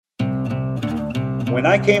When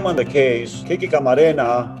I came on the case, Kiki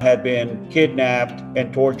Camarena had been kidnapped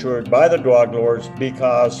and tortured by the drug lords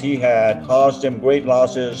because he had caused them great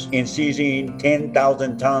losses in seizing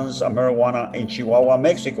 10,000 tons of marijuana in Chihuahua,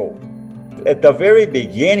 Mexico. At the very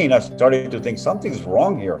beginning, I started to think something's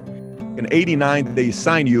wrong here. In '89, they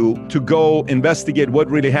assigned you to go investigate what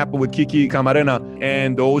really happened with Kiki Camarena,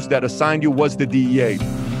 and those that assigned you was the DEA.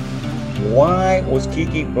 Why was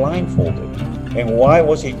Kiki blindfolded? And why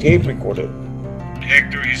was he tape recorded?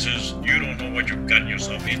 Hector, he says, you don't know what you've gotten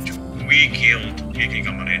yourself into. We killed Kiki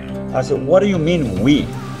Camarena. I said, what do you mean we?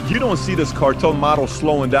 You don't see this cartel model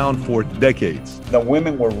slowing down for decades. The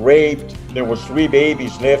women were raped. There was 3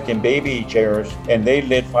 babies left in baby chairs, and they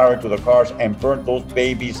lit fire to the cars and burnt those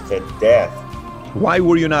babies to death. Why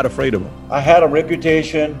were you not afraid of them? I had a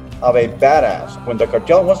reputation of a badass. When the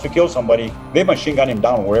cartel wants to kill somebody, they machine gun him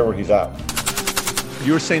down wherever he's at.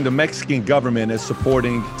 You're saying the Mexican government is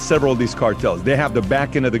supporting several of these cartels. They have the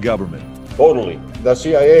backing of the government. Totally. The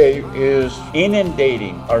CIA is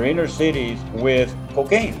inundating our inner cities with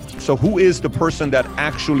cocaine. So who is the person that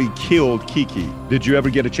actually killed Kiki? Did you ever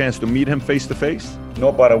get a chance to meet him face to face?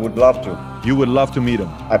 No, but I would love to. You would love to meet him?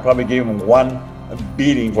 I probably gave him 1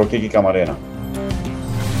 beating for Kiki Camarena.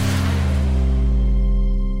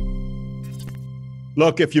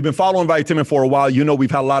 Look, if you've been following Vitamin for a while, you know we've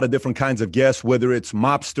had a lot of different kinds of guests, whether it's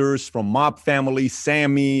mobsters from Mob Family,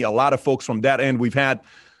 Sammy, a lot of folks from that end. We've had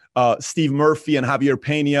Steve Murphy and Javier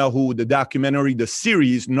Pena, who the documentary, the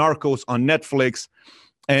series Narcos on Netflix.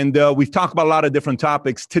 And we've talked about a lot of different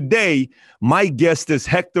topics. Today, my guest is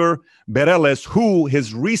Hector Bereles, who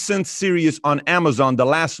his recent series on Amazon, The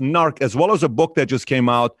Last Narc, as well as a book that just came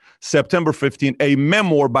out September 15, a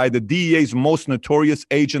memoir by the DEA's most notorious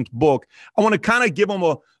agent book. I want to kind of give him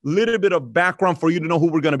a little bit of background for you to know who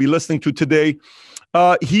we're going to be listening to today.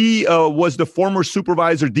 He was the former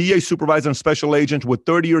supervisor, DEA supervisor and special agent with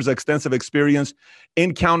 30 years extensive experience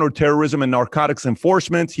in counterterrorism and narcotics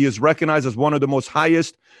enforcement. He is recognized as one of the most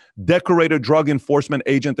highest decorated drug enforcement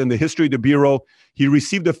agent in the history of the Bureau. He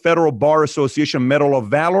received the Federal Bar Association Medal of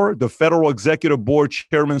Valor, the Federal Executive Board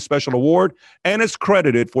Chairman Special Award, and is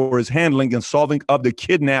credited for his handling and solving of the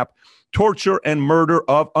kidnap, torture, and murder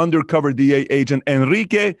of undercover DEA agent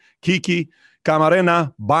Enrique Kiki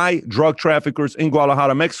Camarena by drug traffickers in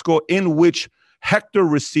Guadalajara, Mexico, in which Hector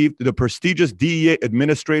received the prestigious DEA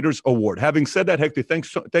Administrators Award. Having said that, Hector,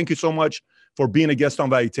 thank you so much for being a guest on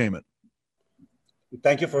Valuetainment.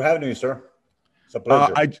 Thank you for having me, sir. It's a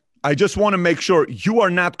pleasure. I just want to make sure you are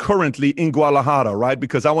not currently in Guadalajara, right?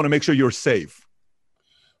 Because I want to make sure you're safe.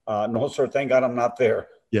 No, sir. Thank God I'm not there.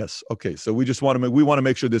 Yes. Okay. So we just want to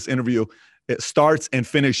make sure this interview starts and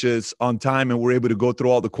finishes on time, and we're able to go through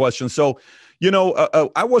all the questions. So,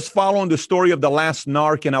 I was following the story of The Last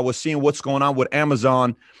Narc, and I was seeing what's going on with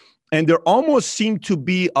Amazon, and there almost seemed to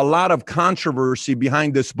be a lot of controversy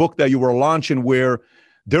behind this book that you were launching, where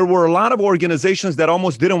there were a lot of organizations that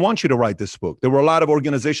almost didn't want you to write this book. There were a lot of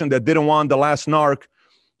organizations that didn't want The Last Narc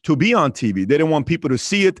to be on TV. They didn't want people to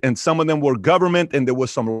see it, and some of them were government, and there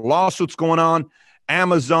was some lawsuits going on.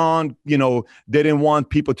 Amazon, they didn't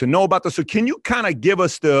want people to know about this. So can you kind of give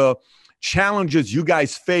us the challenges you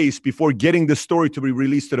guys faced before getting the story to be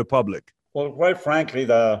released to the public? Well, quite frankly,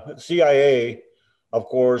 the CIA, of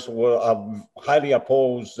course, were highly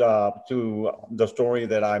opposed to the story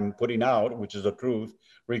that I'm putting out, which is the truth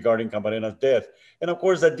regarding Camarena's death. And of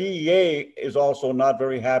course, the DEA is also not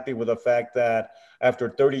very happy with the fact that after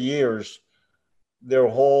 30 years, their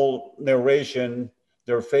whole narration,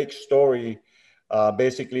 their fake story,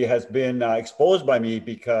 basically has been exposed by me,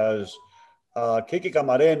 because Kiki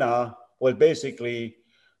Camarena was basically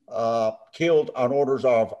killed on orders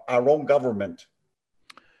of our own government.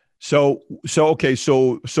 So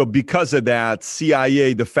because of that,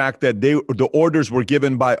 CIA, the fact that the orders were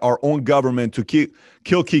given by our own government to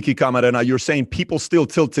kill Kiki Camarena, you're saying people still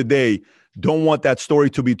till today don't want that story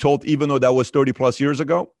to be told, even though that was 30 plus years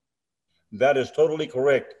ago? That is totally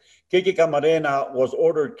correct. Kiki Camarena was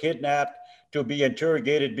ordered kidnapped to be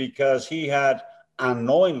interrogated because he had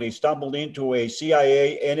unknowingly stumbled into a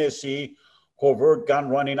CIA, NSC covert gun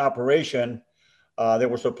running operation. They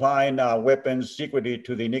were supplying weapons secretly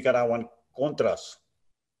to the Nicaraguan Contras.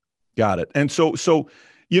 Got it. And so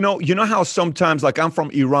you know how sometimes, like, I'm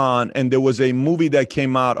from Iran, and there was a movie that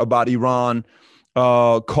came out about Iran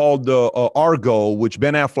called Argo, which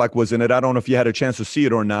Ben Affleck was in it. I don't know if you had a chance to see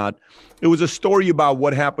it or not. It was a story about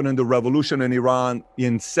what happened in the revolution in Iran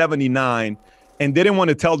in '79. And they didn't want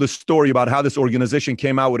to tell the story about how this organization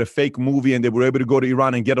came out with a fake movie, and they were able to go to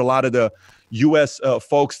Iran and get a lot of the U.S.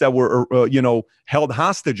 Folks that were, held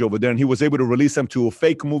hostage over there. And he was able to release them to a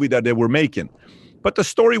fake movie that they were making. but the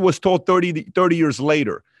story was told 30 years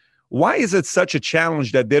later. Why is it such a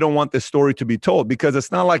challenge that they don't want this story to be told? Because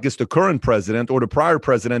it's not like it's the current president or the prior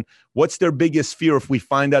president. What's their biggest fear if we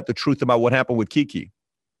find out the truth about what happened with Kiki?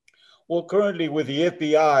 Well, currently with the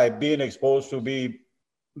FBI being exposed to be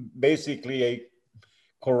basically a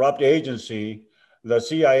corrupt agency, the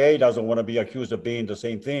CIA doesn't want to be accused of being the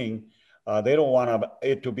same thing. They don't want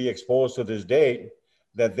it to be exposed to this date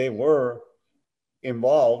that they were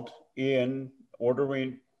involved in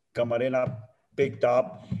ordering Camarena picked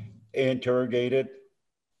up, interrogated,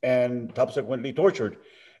 and subsequently tortured.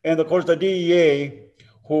 And of course, the DEA,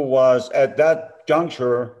 who was at that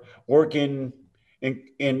juncture working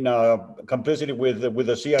in complicity with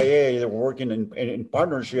the CIA, they were working in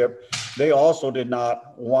partnership, they also did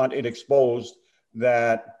not want it exposed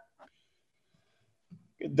that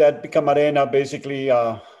Camarena basically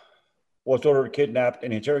was ordered, kidnapped,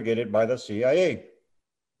 and interrogated by the CIA.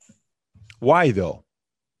 Why though?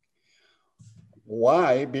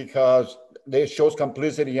 Why? Because it shows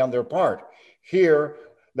complicity on their part. Here,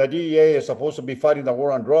 the DEA is supposed to be fighting the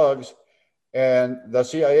war on drugs, and the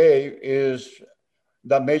CIA is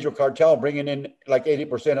the major cartel bringing in like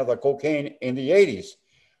 80% of the cocaine in the 80s.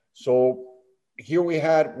 So here we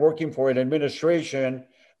had working for an administration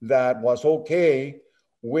that was okay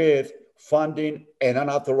with funding an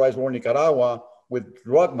unauthorized war in Nicaragua with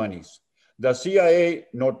drug monies. The CIA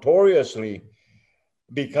notoriously,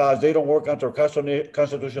 because they don't work under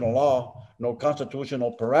constitutional law, no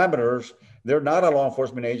constitutional parameters, they're not a law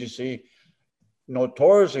enforcement agency.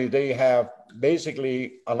 Notoriously, they have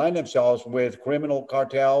basically aligned themselves with criminal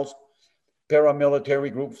cartels,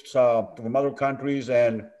 paramilitary groups from other countries,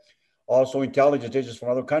 and also intelligence agencies from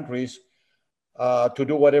other countries to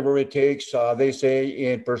do whatever it takes, they say,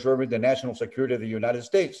 in preserving the national security of the United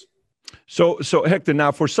States. So Hector,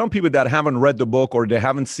 now for some people that haven't read the book or they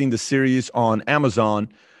haven't seen the series on Amazon,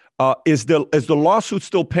 is the lawsuit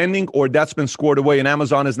still pending, or that's been squared away and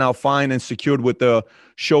Amazon is now fine and secured with the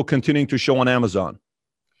show continuing to show on Amazon?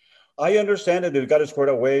 I understand that they've got it squared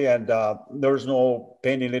away, and there's no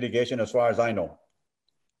pending litigation as far as I know.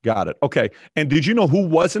 Got it. Okay. And did you know who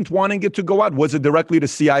wasn't wanting it to go out? Was it directly the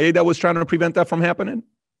CIA that was trying to prevent that from happening?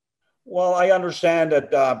 Well, I understand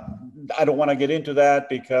that. I don't want to get into that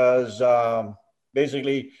because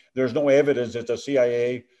basically there's no evidence that the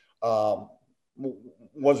CIA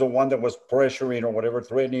was the one that was pressuring or whatever,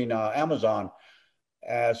 threatening Amazon.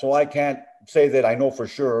 So I can't say that I know for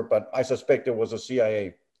sure, but I suspect it was the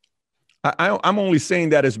CIA. I'm only saying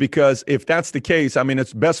that is because if that's the case, I mean,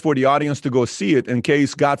 it's best for the audience to go see it in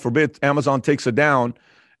case, God forbid, Amazon takes it down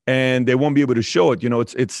and they won't be able to show it. You know,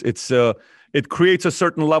 it creates a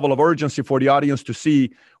certain level of urgency for the audience to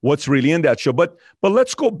see what's really in that show. But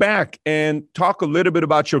let's go back and talk a little bit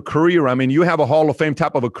about your career. I mean, you have a Hall of Fame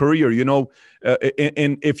type of a career, you know,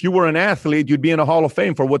 and if you were an athlete, you'd be in a Hall of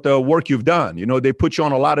Fame for what the work you've done. You know, they put you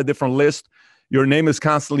on a lot of different lists. Your name is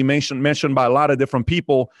constantly mentioned by a lot of different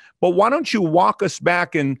people. But why don't you walk us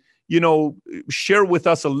back and, you know, share with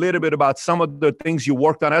us a little bit about some of the things you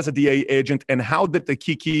worked on as a DEA agent, and how did the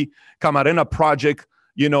Kiki Camarena project,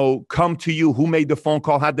 you know, come to you? Who made the phone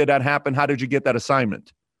call? How did that happen? How did you get that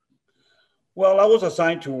assignment? Well, I was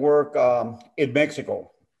assigned to work in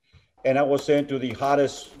Mexico, and I was sent to the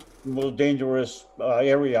hottest, most dangerous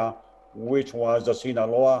area, which was the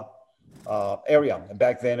Sinaloa area.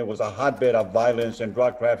 Back then, it was a hotbed of violence and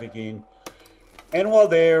drug trafficking. And while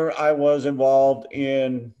there, I was involved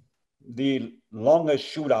in the longest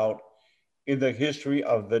shootout in the history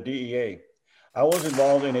of the DEA. I was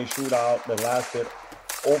involved in a shootout that lasted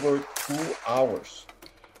over 2 hours.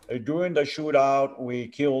 During the shootout, we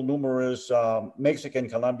killed numerous Mexican,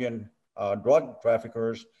 Colombian drug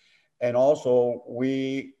traffickers. And also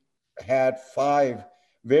we had 5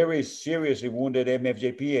 very seriously wounded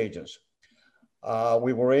MFJP agents.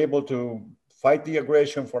 We were able to fight the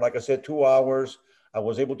aggression for, like I said, 2 hours. I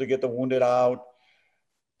was able to get the wounded out.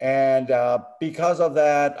 And because of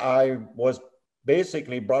that, I was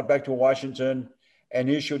basically brought back to Washington and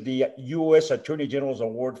issued the U.S. Attorney General's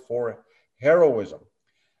Award for Heroism.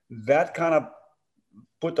 That kind of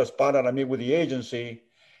put the spotlight on me with the agency.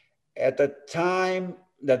 At the time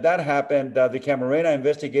that happened, the Camarena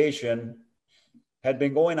investigation had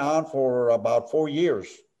been going on for about 4 years.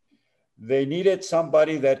 They needed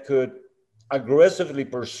somebody that could aggressively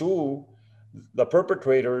pursue the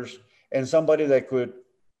perpetrators and somebody that could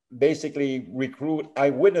basically recruit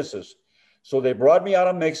eyewitnesses. So they brought me out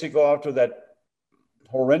of Mexico after that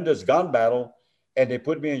horrendous gun battle, and they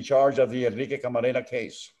put me in charge of the Enrique Camarena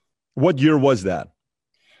case. What year was that?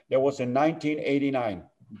 That was in 1989.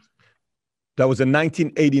 That was in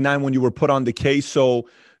 1989 when you were put on the case. So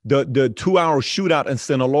The 2 hour shootout in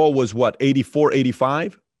Sinaloa was what, 84,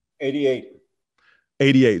 85? 88.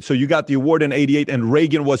 88. So you got the award in 88, and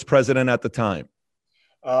Reagan was president at the time.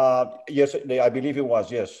 Yes, I believe it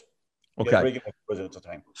was, yes. Okay. Yes, Reagan was president at the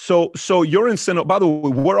time. So you're in Sinaloa. By the way,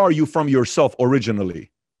 where are you from yourself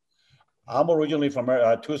originally? I'm originally from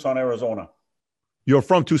Tucson, Arizona. You're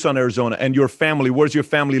from Tucson, Arizona. And your family, where's your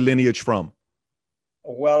family lineage from?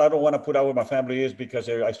 Well, I don't want to put out where my family is because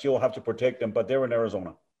I still have to protect them, but they're in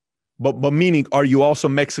Arizona. But meaning, are you also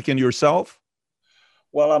Mexican yourself?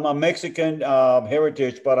 Well, I'm a Mexican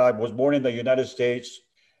heritage, but I was born in the United States.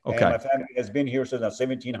 Okay. And my family has been here since the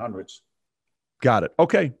 1700s. Got it.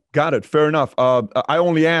 Okay. Got it. Fair enough. I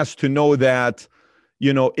only asked to know that,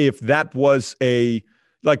 if that was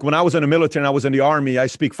like when I was in the military and I was in the army, I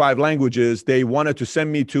speak 5 languages. They wanted to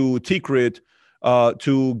send me to Tikrit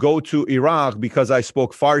to go to Iraq because I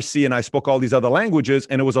spoke Farsi and I spoke all these other languages.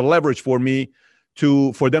 And it was a leverage for me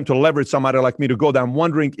for them to leverage somebody like me to go there. I'm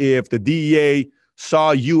wondering if the DEA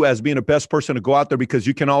saw you as being the best person to go out there because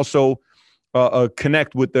you can also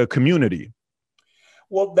connect with the community.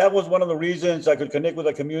 Well, that was one of the reasons I could connect with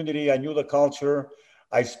the community. I knew the culture.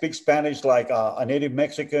 I speak Spanish like a native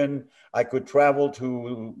Mexican. I could travel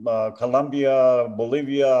to Colombia,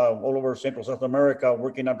 Bolivia, all over Central South America,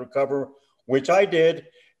 working undercover, which I did.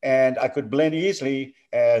 And I could blend easily,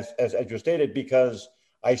 as you stated, because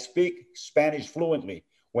I speak Spanish fluently.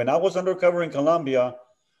 When I was undercover in Colombia,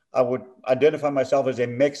 I would identify myself as a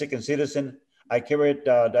Mexican citizen. I carried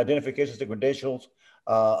the identifications and credentials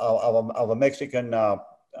of a Mexican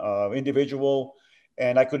individual,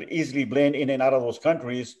 and I could easily blend in and out of those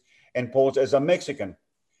countries and pose as a Mexican.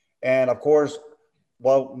 And of course,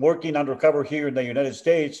 while working undercover here in the United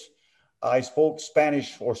States, I spoke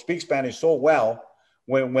Spanish or speak Spanish so well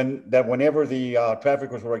whenever the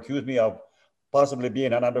traffickers would accuse me of possibly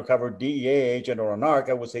being an undercover DEA agent or a narc,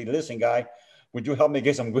 I would say, listen, guy, would you help me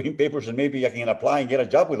get some green papers and maybe I can apply and get a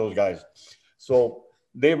job with those guys? So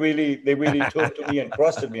they really took to me and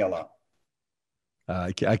trusted me a lot.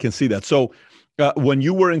 I can see that. So when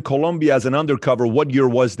you were in Colombia as an undercover, what year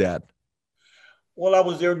was that? Well, I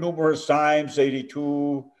was there numerous times,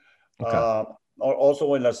 82, okay.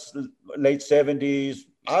 Also in the late 70s.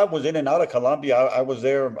 I was in and out of Colombia. I was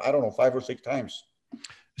there, I don't know, 5 or 6 times.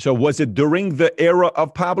 So was it during the era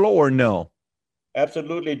of Pablo or no?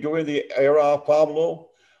 Absolutely. During the era of Pablo,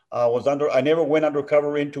 I never went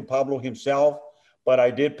undercover into Pablo himself, but I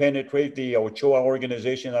did penetrate the Ochoa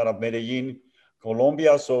organization out of Medellin,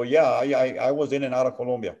 Colombia. So yeah, I was in and out of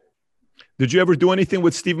Colombia. Did you ever do anything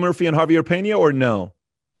with Steve Murphy and Javier Pena or no?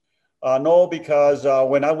 No, because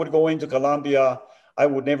when I would go into Colombia, I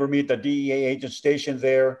would never meet the DEA agent stationed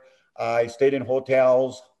there. I stayed in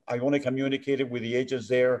hotels. I only communicated with the agents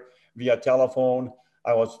there via telephone.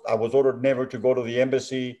 I was ordered never to go to the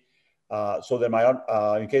embassy, so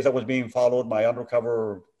that in case I was being followed, my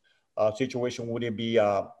undercover situation wouldn't be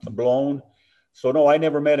blown. So no, I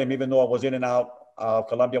never met him, even though I was in and out of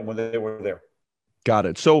Colombia when they were there. Got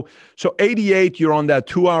it. So 88, you're on that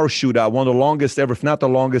 2-hour shootout, one of the longest ever, if not the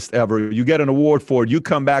longest ever. You get an award for it. You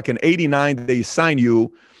come back in 89, they sign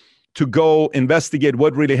you to go investigate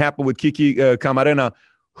what really happened with Kiki Camarena.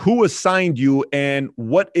 Who assigned you and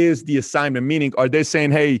what is the assignment? Meaning, are they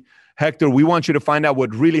saying, hey, Hector, we want you to find out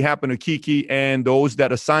what really happened to Kiki, and those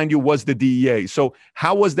that assigned you was the DEA. So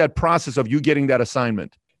how was that process of you getting that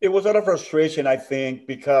assignment? It was out of frustration, I think,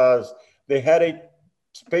 because they had a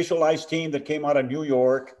specialized team that came out of New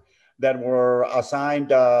York that were assigned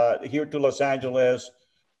here to Los Angeles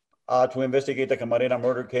to investigate the Camarena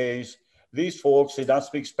murder case. These folks did not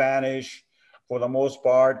speak Spanish. For the most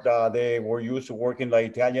part, they were used to working the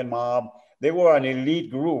Italian mob. They were an elite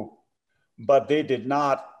group, but they did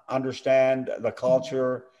not understand the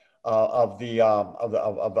culture of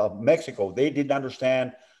Mexico. They didn't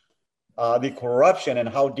understand the corruption and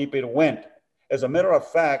how deep it went. As a matter of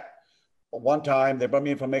fact, one time they brought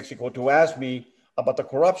me in from Mexico to ask me about the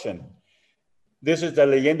corruption. This is the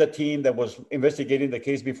Leyenda team that was investigating the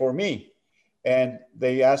case before me. And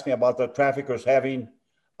they asked me about the traffickers having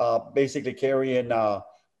basically carrying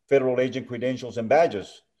federal agent credentials and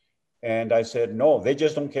badges. And I said, no, they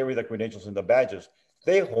just don't carry the credentials and the badges.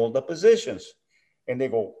 They hold the positions. And they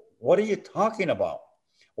go, what are you talking about?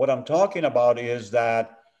 What I'm talking about is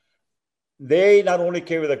that they not only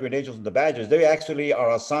carry the credentials and the badges, they actually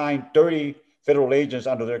are assigned 30 federal agents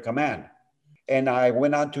under their command. And I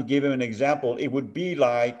went on to give him an example. It would be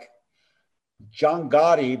like John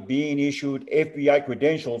Gotti being issued FBI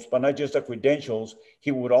credentials, but not just the credentials. He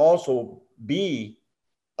would also be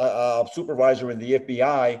a supervisor in the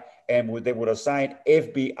FBI, and they would assign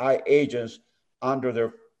FBI agents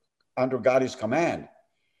under Gotti's command.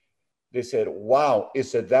 They said, wow,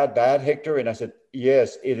 is it that bad, Hector? And I said,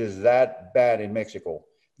 yes, it is that bad in Mexico.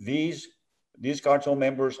 These cartel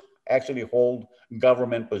members actually hold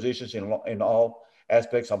government positions in all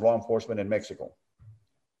aspects of law enforcement in Mexico.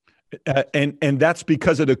 And that's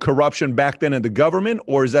because of the corruption back then in the government,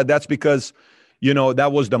 or is that's because,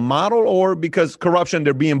 that was the model, or because corruption,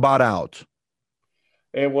 they're being bought out?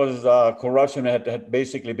 It was corruption had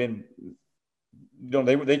basically been,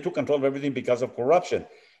 they took control of everything because of corruption.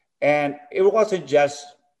 And it wasn't just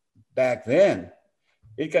back then.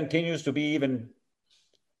 It continues to be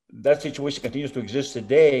that situation continues to exist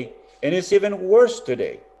today, and it's even worse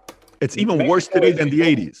today. It's even worse today than the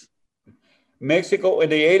 80s. Mexico in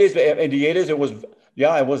the 80s,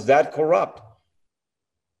 it was that corrupt.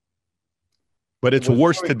 But it's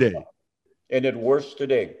worse today. Corrupt. And it's worse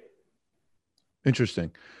today.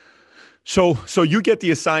 Interesting. So you get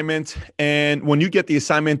the assignment, and when you get the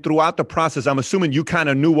assignment, throughout the process, I'm assuming you kind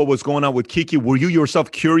of knew what was going on with Kiki. Were you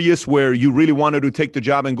yourself curious where you really wanted to take the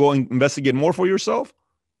job and go and investigate more for yourself?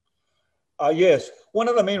 Yes. One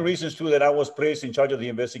of the main reasons, too, that I was placed in charge of the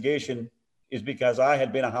investigation is because I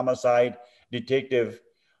had been a homicide detective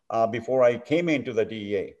before I came into the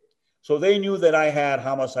DEA. So they knew that I had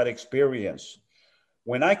homicide experience.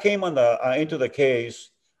 When I came into the case,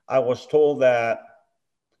 I was told that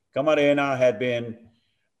Camarena had been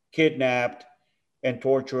kidnapped and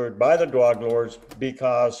tortured by the drug lords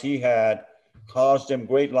because he had caused them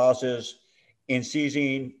great losses in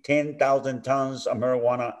seizing 10,000 tons of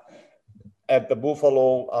marijuana at the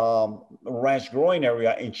Buffalo Ranch growing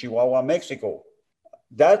area in Chihuahua, Mexico.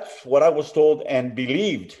 That's what I was told and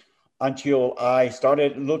believed until I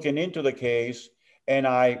started looking into the case, and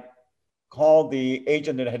I called the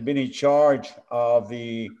agent that had been in charge of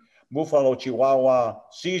the Buffalo, Chihuahua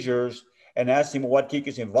seizures and asked him what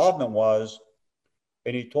Kiki's involvement was.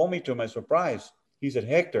 And he told me, to my surprise, he said,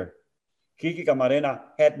 Hector, Kiki Camarena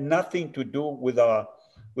had nothing to do with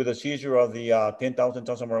the seizure of the 10,000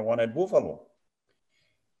 tons of marijuana at Buffalo.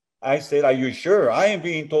 I said, are you sure? I am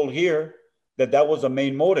being told here that was the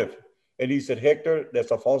main motive. And he said, Hector,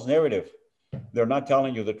 that's a false narrative. They're not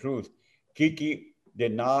telling you the truth. Kiki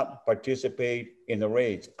did not participate in the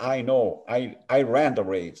raids. I know, I ran the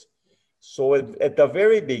raids. So at the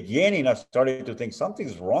very beginning, I started to think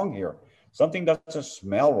something's wrong here. Something doesn't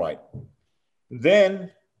smell right.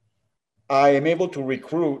 Then I am able to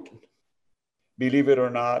recruit, believe it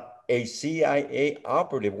or not, a CIA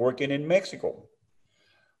operative working in Mexico.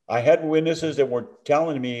 I had witnesses that were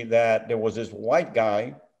telling me that there was this white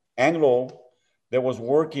guy, Anglo, that was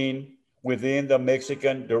working within the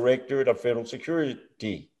Mexican Directorate of Federal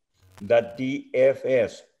Security, the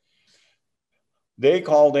DFS. They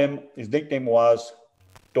called him, his nickname was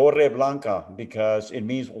Torre Blanca because it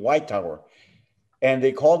means White Tower. And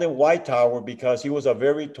they called him White Tower because he was a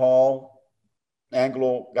very tall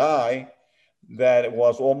Anglo guy that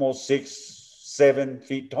was almost 6-7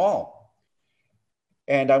 feet tall.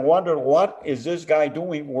 And I wondered, what is this guy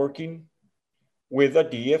doing working with the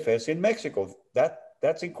DFS in Mexico?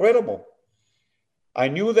 That's incredible. I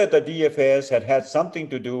knew that the DFS had something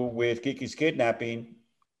to do with Kiki's kidnapping.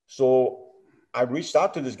 So I reached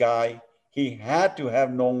out to this guy. He had to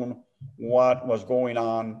have known what was going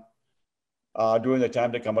on during the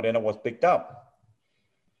time that Camarena was picked up.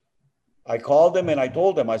 I called him and I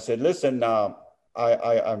told him, I said, listen, I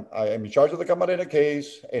am in charge of the Camarena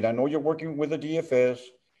case, and I know you're working with the DFS.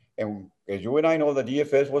 And as you and I know, the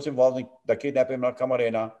DFS was involved in the kidnapping of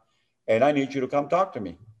Camarena, and I need you to come talk to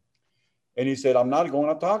me. And he said, I'm not going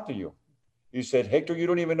to talk to you. He said, Hector, you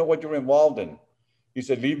don't even know what you're involved in. He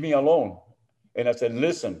said, leave me alone. And I said,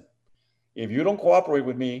 listen, if you don't cooperate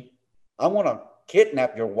with me, I'm going to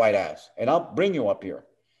kidnap your white ass and I'll bring you up here.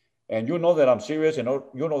 And you know that I'm serious, and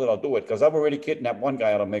you know that I'll do it because I've already kidnapped one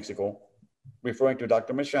guy out of Mexico, referring to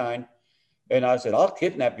Dr. Machine. And I said, I'll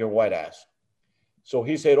kidnap your white ass. So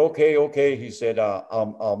he said, okay. He said,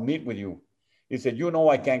 I'll meet with you. He said, you know,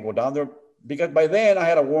 I can't go down there because by then I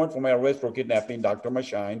had a warrant for my arrest for kidnapping Dr.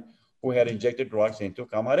 Machine, who had injected drugs into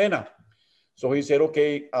Camarena. So he said,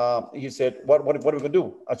 okay. He said, what are we going to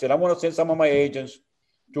do? I said, I want to send some of my agents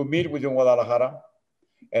to meet with you in Guadalajara,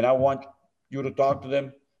 and I want you to talk to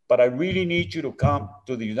them, but I really need you to come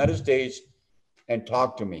to the United States and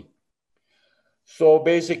talk to me. So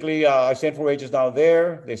basically, I sent 4 agents down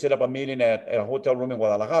there. They set up a meeting at a hotel room in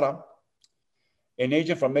Guadalajara. An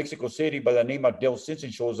agent from Mexico City by the name of Dale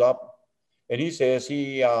Stinson shows up, and he says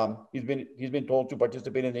he's been told to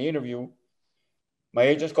participate in the interview. My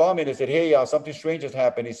agents called me and they said, hey, something strange has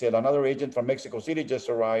happened. He said, another agent from Mexico City just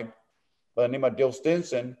arrived by the name of Dale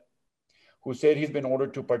Stinson, who said he's been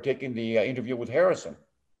ordered to partake in the interview with Harrison.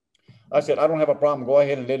 I said, I don't have a problem. Go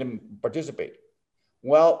ahead and let him participate.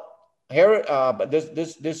 Well, but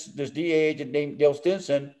this DA agent named Dale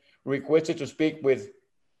Stinson requested to speak with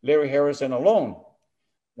Larry Harrison alone,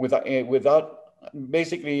 without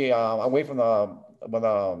basically away from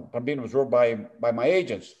being observed by my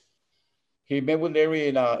agents. He met with Larry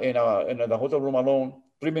in the hotel room alone.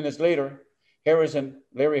 3 minutes later,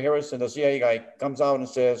 Larry Harrison, the CIA guy, comes out and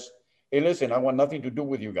says, "Hey, listen, I want nothing to do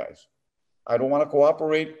with you guys. I don't want to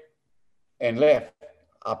cooperate," and left,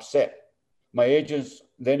 upset. My agents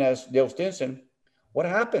then asked Dale Stinson, "What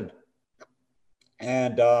happened?"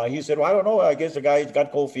 And he said, "Well, I don't know. I guess the guy's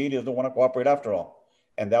got cold feet. He doesn't want to cooperate after all."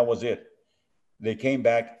 And that was it. They came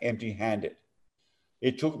back empty-handed.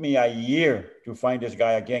 It took me a year to find this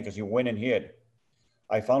guy again because he went and hid.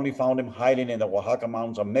 I finally found him hiding in the Oaxaca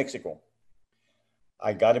mountains of Mexico.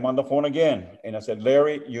 I got him on the phone again, and I said,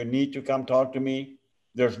 "Larry, you need to come talk to me.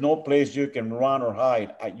 There's no place you can run or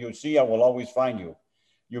hide. You see, I will always find you.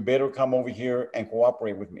 You better come over here and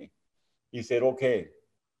cooperate with me." He said, "Okay,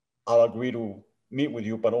 I'll agree to meet with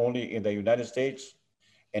you, but only in the United States,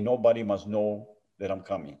 and nobody must know that I'm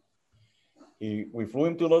coming." We flew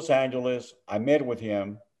him to Los Angeles. I met with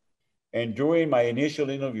him. And during my initial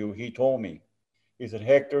interview, he told me, he said,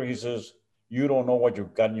 "Hector," he says, "you don't know what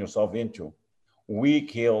you've gotten yourself into. We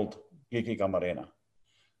killed Kiki Camarena."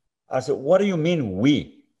 I said, "What do you mean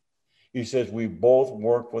we?" He says, "We both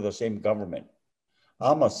work for the same government.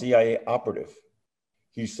 I'm a CIA operative."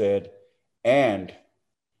 He said, "And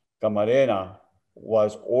Camarena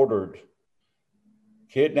was ordered,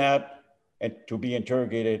 kidnapped, and to be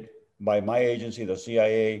interrogated by my agency, the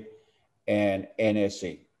CIA, and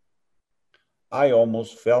NSC." I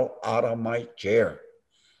almost fell out of my chair.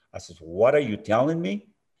 I said, "What are you telling me?"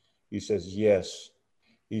 He says, "Yes."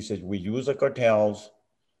 He says, "We use the cartels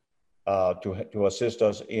to assist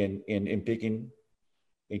us in picking,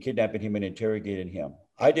 in kidnapping him and interrogating him.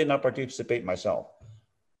 I did not participate myself,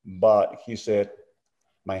 but," he said,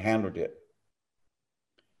 "my handler did."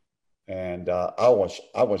 And I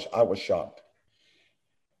was shocked.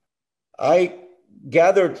 I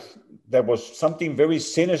gathered there was something very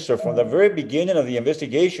sinister from the very beginning of the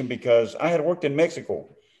investigation, because I had worked in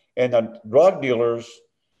Mexico, and the drug dealers,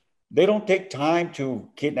 they don't take time to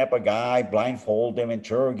kidnap a guy, blindfold him,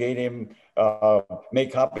 interrogate him,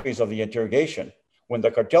 make copies of the interrogation. When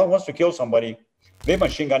the cartel wants to kill somebody, they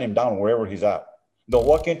machine gun him down wherever he's at. They'll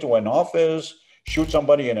walk into an office, shoot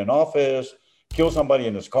somebody in an office, kill somebody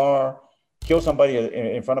in his car, kill somebody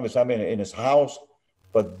in front of his family in his house.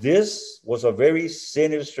 But this was a very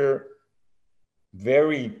sinister,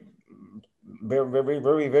 very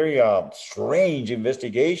strange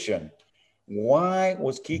investigation. Why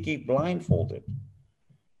was Kiki blindfolded?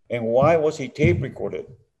 And why was he tape recorded?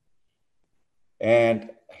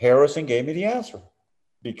 And Harrison gave me the answer,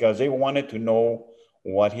 because they wanted to know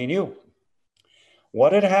what he knew.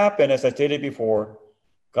 What had happened, as I stated before,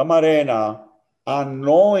 Camarena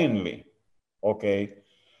unknowingly,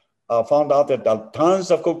 found out that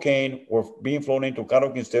tons of cocaine were being flown into Caro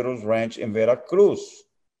Quintero's ranch in Veracruz.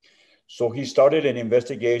 So he started an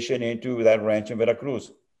investigation into that ranch in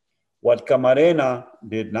Veracruz. What Camarena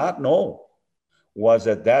did not know was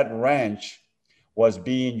that that ranch was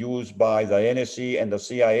being used by the NSC and the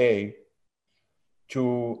CIA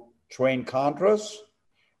to train Contras,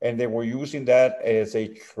 and they were using that as a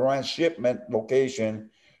transshipment location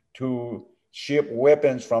to ship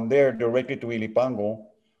weapons from there directly to Ilipango,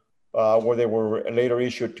 where they were later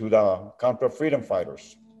issued to the Contra freedom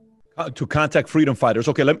fighters. To contact freedom fighters.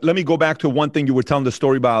 Okay, let me go back to one thing you were telling the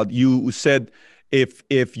story about. You said,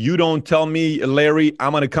 if you don't tell me, Larry,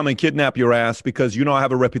 I'm going to come and kidnap your ass, because you know I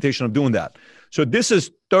have a reputation of doing that. So this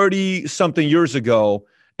is 30-something years ago,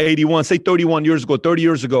 81, say 31 years ago, 30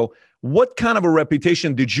 years ago. What kind of a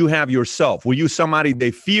reputation did you have yourself? Were you somebody they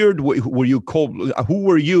feared? Were you cold? Who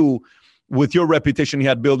were you with your reputation you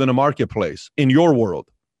had built in a marketplace, in your world?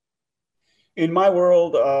 In my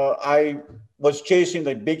world, I was chasing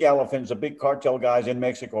the big elephants, the big cartel guys in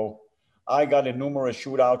Mexico. I got in numerous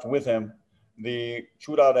shootouts with him. The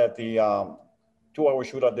shootout at the 2-hour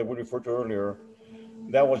shootout that we referred to earlier,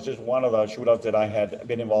 that was just one of the shootouts that I had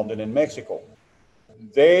been involved in Mexico.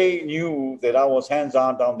 They knew that I was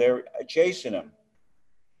hands-on down there chasing them.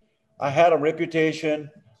 I had a reputation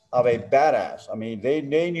of a badass. I mean, they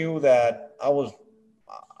knew that I would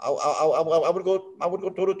go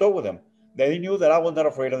toe to toe with them. They knew that I was not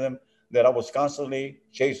afraid of them, that I was constantly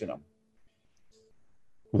chasing them.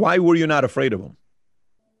 Why were you not afraid of them?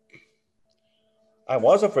 I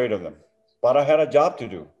was afraid of them, but I had a job to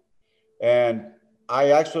do. And I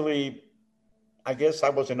guess I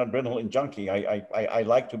was an adrenaline junkie. I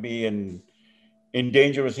like to be in in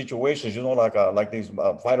dangerous situations, like these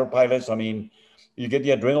fighter pilots. I mean, you get the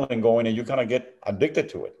adrenaline going and you kind of get addicted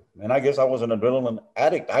to it. And I guess I was an adrenaline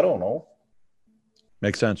addict. I don't know.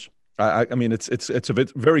 Makes sense. I mean, it's a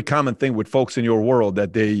very common thing with folks in your world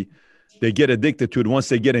that they get addicted to it. Once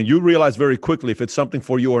they get in, you realize very quickly if it's something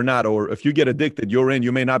for you or not, or if you get addicted, you're in.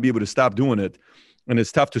 You may not be able to stop doing it, and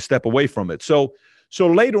it's tough to step away from it. So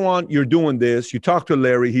later on, you're doing this. You talk to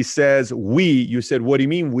Larry. He says, we. You said, what do you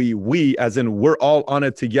mean we? We, as in we're all on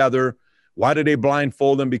it together. Why did they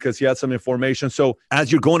blindfold him? Because he had some information. So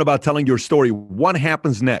as you're going about telling your story, what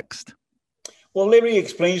happens next? Well, Larry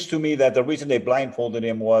explains to me that the reason they blindfolded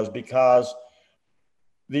him was because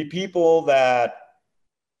the people that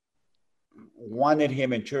wanted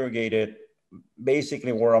him interrogated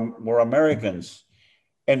basically were Americans.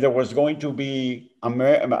 And there was going to be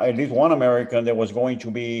at least one American that was going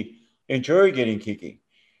to be interrogating Kiki.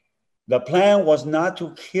 The plan was not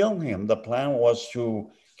to kill him. The plan was to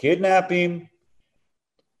kidnap him,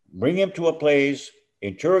 bring him to a place,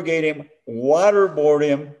 interrogate him, waterboard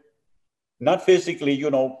him, not physically,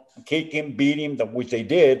 kick him, beat him, which they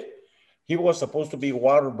did. He was supposed to be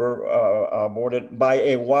waterboarded by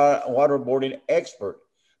a waterboarding expert.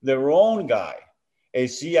 Their own guy, a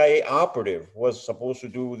CIA operative, was supposed to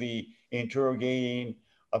do the interrogating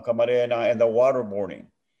of Camarena and the waterboarding.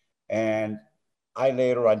 And I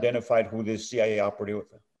later identified who this CIA operative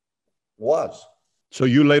was. So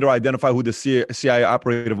you later identify who the CIA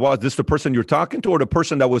operative was. This the person you're talking to, or the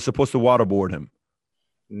person that was supposed to waterboard him?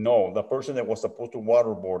 No, the person that was supposed to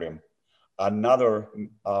waterboard him, another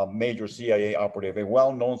major CIA operative, a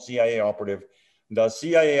well-known CIA operative, the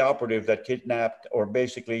CIA operative that kidnapped or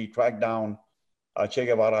basically tracked down Che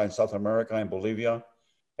Guevara in South America and Bolivia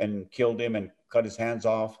and killed him and cut his hands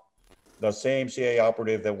off. The same CIA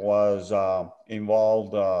operative that was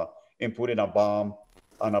involved in putting a bomb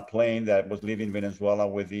on a plane that was leaving Venezuela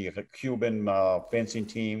with the Cuban fencing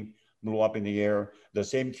team, blew up in the air. The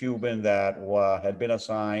same Cuban that had been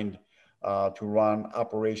assigned to run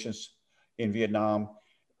operations in Vietnam,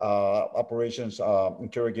 operations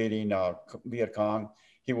interrogating Viet Cong.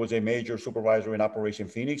 He was a major supervisor in Operation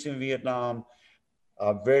Phoenix in Vietnam,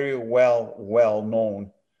 a very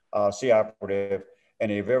well-known CIA operative,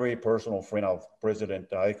 and a very personal friend of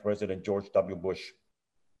ex-President George W. Bush.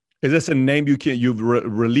 Is this a name you've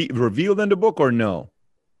revealed in the book or no?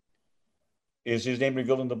 Is his name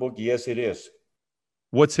revealed in the book? Yes, it is.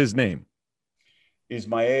 What's his name?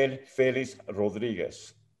 Ismael Felix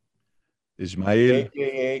Rodriguez. Ismael?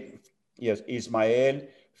 AKA, yes, Ismael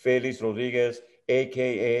Felix Rodriguez,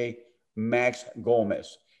 AKA Max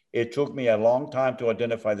Gomez. It took me a long time to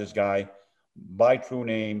identify this guy by true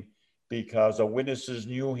name because the witnesses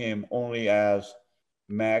knew him only as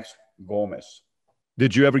Max Gomez.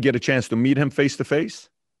 Did you ever get a chance to meet him face to face?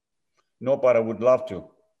 No, but I would love to.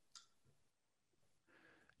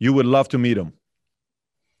 You would love to meet him?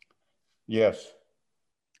 Yes.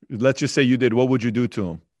 Let's just say you did. What would you do to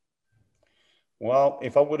him? Well,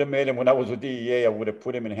 if I would have met him when I was with DEA, I would have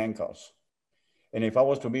put him in handcuffs. And if I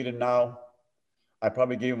was to meet him now, I'd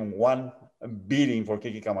probably give him one beating for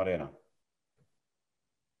Kiki Camarena.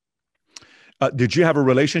 Did you have a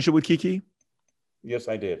relationship with Kiki? Yes,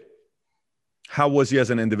 I did. How was he as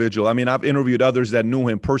an individual? I mean, I've interviewed others that knew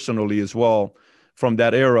him personally as well from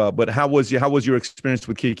that era, but how was your experience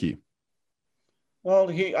with Kiki? Well,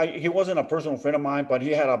 he wasn't a personal friend of mine, but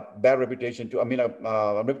he had a bad reputation too. I mean,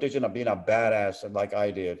 a reputation of being a badass like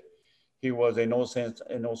I did. He was a no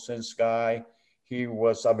sense guy. He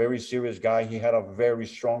was a very serious guy. He had a very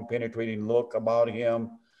strong, penetrating look about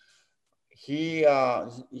him. He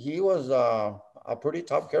was a pretty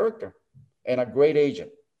tough character and a great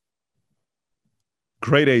agent.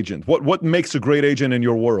 Great agent. What makes a great agent in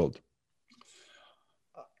your world?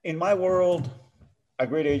 In my world, a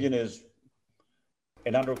great agent is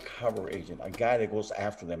an undercover agent, a guy that goes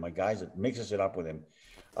after them, a guy that mixes it up with them,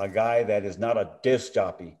 a guy that is not a disc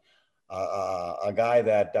jockey, a guy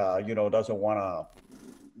that doesn't want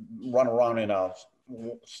to run around in a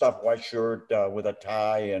stuffed white shirt with a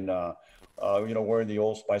tie and wearing the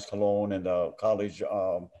Old Spice cologne and the college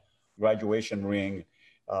graduation ring.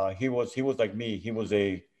 He was like me. He was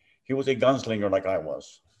a gunslinger like I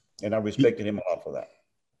was, and I respected him a lot for that.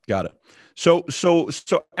 Got it. So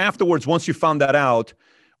afterwards, once you found that out,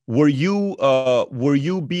 were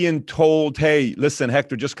you being told, hey, listen,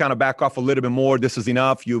 Hector, just kind of back off a little bit more. This is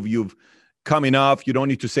enough. You've come enough. You don't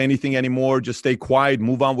need to say anything anymore. Just stay quiet,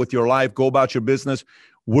 move on with your life, go about your business.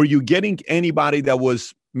 Were you getting anybody that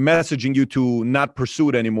was messaging you to not pursue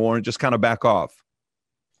it anymore and just kind of back off?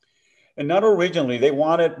 And not originally. They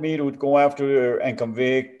wanted me to go after and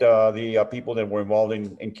convict the people that were involved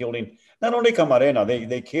in killing Not only Camarena,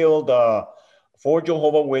 they killed 4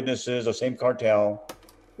 Jehovah Witnesses, the same cartel,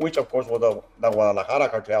 which of course was the Guadalajara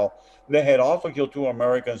cartel. They had also killed 2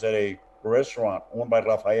 Americans at a restaurant owned by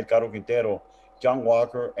Rafael Caro Quintero, John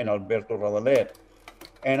Walker, and Alberto Radalet.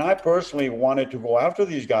 And I personally wanted to go after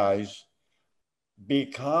these guys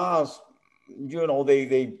because,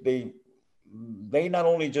 they not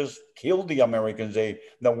only just killed the Americans,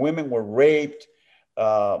 the women were raped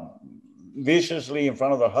viciously in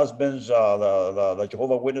front of their husbands. The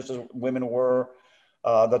Jehovah Witnesses women were.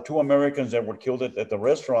 The 2 Americans that were killed at the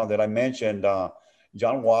restaurant that I mentioned,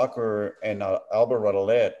 John Walker and Albert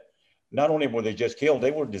Radalet, not only were they just killed,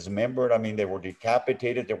 they were dismembered. I mean, they were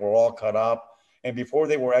decapitated. They were all cut up. And before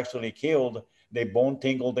they were actually killed, they bone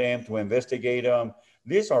tingled them to investigate them.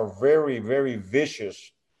 These are very, very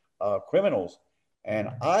vicious criminals. And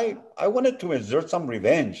I wanted to exert some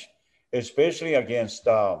revenge, especially against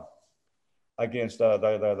the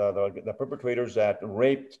perpetrators that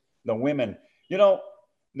raped the women.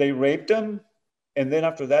 They raped them, and then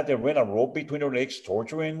after that, they ran a rope between their legs,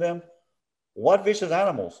 torturing them. What vicious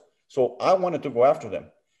animals! So I wanted to go after them.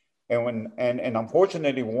 And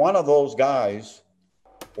unfortunately, one of those guys,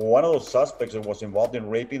 one of those suspects that was involved in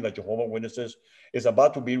raping the Jehovah Witnesses, is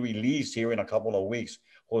about to be released here in a couple of weeks,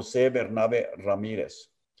 Jose Bernabe Ramirez.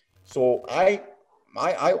 So I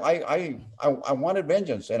wanted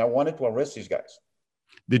vengeance, and I wanted to arrest these guys.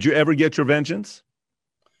 Did you ever get your vengeance?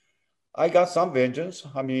 I got some vengeance.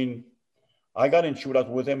 I mean, I got in shootouts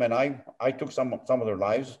with them, and I took some of their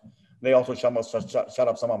lives. They also shot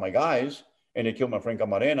up some of my guys, and they killed my friend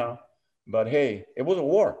Camarena. But hey, it was a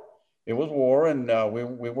war. It was war, and we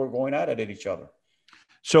were going at it at each other.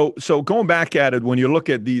 So going back at it, when you look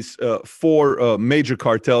at these 4 major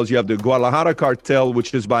cartels, you have the Guadalajara cartel,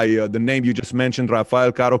 which is by the name you just mentioned,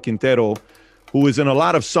 Rafael Caro Quintero, who is in a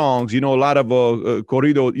lot of songs, a lot of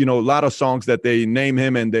corrido, a lot of songs that they name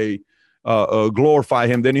him and they glorify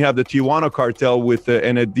him. Then you have the Tijuana cartel with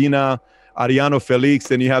Enedina Ariano Felix.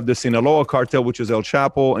 Then you have the Sinaloa cartel, which is El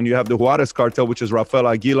Chapo. And you have the Juarez cartel, which is Rafael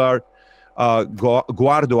Aguilar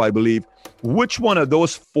Guardo, I believe. Which one of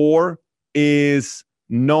those 4 is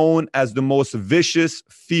known as the most vicious,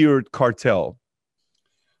 feared cartel?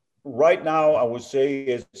 Right now, I would say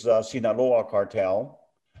it's Sinaloa cartel.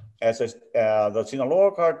 The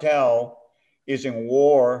Sinaloa cartel is in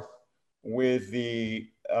war with the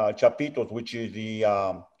Chapitos, which is the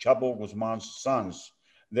Chapo Guzman's sons.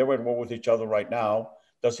 They're at war with each other right now.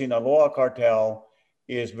 The Sinaloa cartel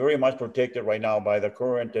is very much protected right now by the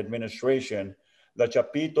current administration. The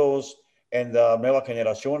Chapitos and the Nueva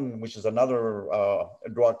Generación, which is another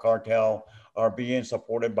drug cartel, are being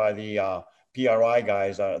supported by the PRI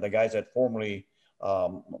guys, the guys that formerly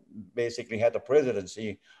basically had the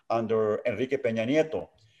presidency under Enrique Peña Nieto.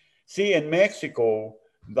 See, in Mexico,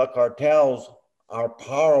 the cartels are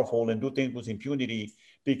powerful and do things with impunity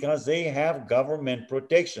because they have government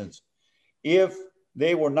protections. If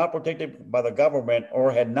they were not protected by the government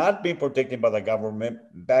or had not been protected by the government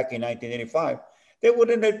back in 1985, they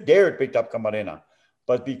wouldn't have dared pick up Camarena.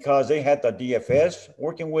 But because they had the DFS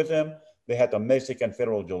working with them, they had the Mexican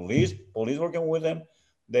Federal Police working with them,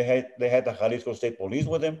 they had the Jalisco State Police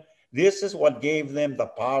with them. This is what gave them the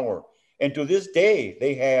power. And to this day,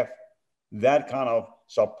 they have that kind of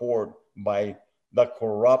support by the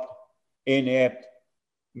corrupt, inept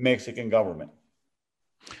Mexican government.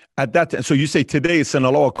 At that time, so you say today it's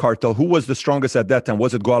Sinaloa cartel. Who was the strongest at that time?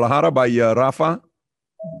 Was it Guadalajara by Rafa?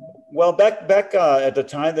 Well, back at the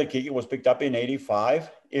time that Kiki was picked up in 85,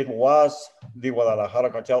 it was the Guadalajara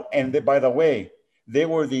cartel. And by the way, they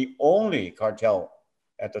were the only cartel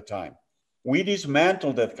at the time. We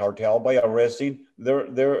dismantled that cartel by arresting their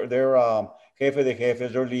jefe de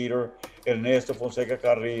jefes, their leader, Ernesto Fonseca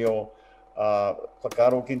Carrillo,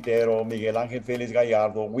 Caro Quintero, Miguel Ángel Félix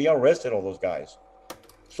Gallardo. We arrested all those guys.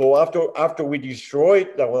 So after we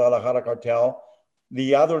destroyed the Guadalajara cartel,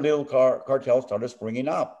 the other little cartels started springing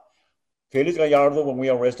up. Félix Gallardo, when we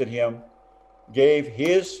arrested him, gave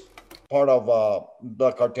his part of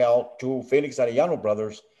the cartel to Félix Arellano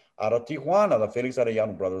brothers out of Tijuana, the Félix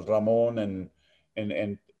Arellano brothers, Ramon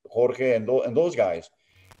and Jorge and those guys.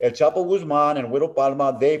 El Chapo Guzman and Widow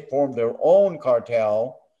Palma, they formed their own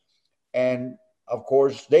cartel. And of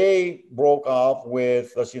course, they broke off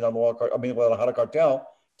with the Guadalajara cartel,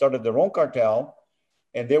 started their own cartel,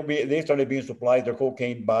 and they started being supplied their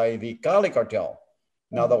cocaine by the Cali cartel.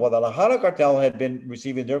 Now, the Guadalajara cartel had been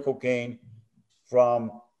receiving their cocaine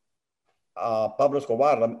from Pablo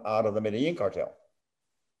Escobar out of the Medellin cartel.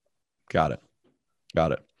 Got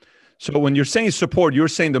it. So when you're saying support, you're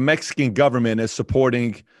saying the Mexican government is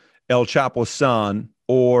supporting El Chapo's son,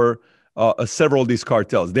 or several of these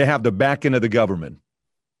cartels. They have the backing of the government.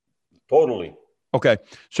 Totally. Okay,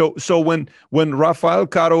 so when Rafael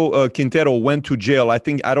Caro Quintero went to jail, I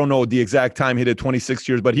don't know the exact time he did, 26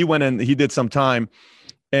 years, but he went and he did some time.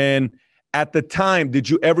 And at the time, did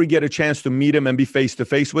you ever get a chance to meet him and be face to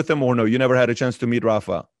face with him, or no? You never had a chance to meet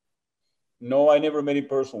Rafa? No, I never met him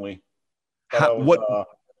personally. But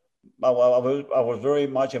I was very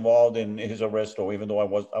much involved in his arrest, though, even though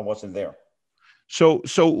I wasn't there. So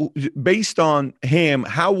based on him,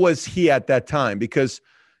 how was he at that time? Because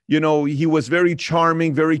he was very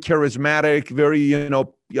charming, very charismatic, very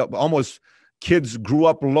almost kids grew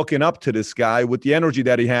up looking up to this guy with the energy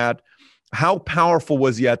that he had. How powerful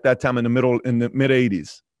was he at that time in the mid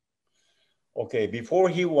 80s? Okay, before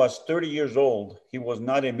he was 30 years old, he was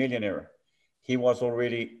not a millionaire. He was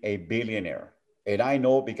already a billionaire. And I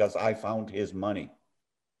know because I found his money.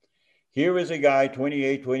 Here is a guy,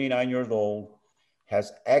 28, 29 years old,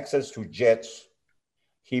 has access to jets.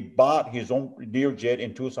 He bought his own Learjet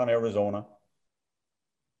in Tucson, Arizona.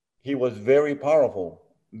 He was very powerful,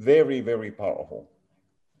 very, very powerful.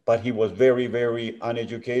 But he was very, very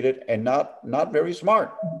uneducated and not very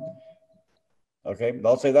smart. Okay,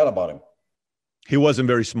 I'll say that about him. He wasn't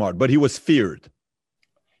very smart, but he was feared.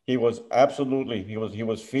 He was absolutely, he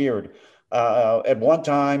was feared. At one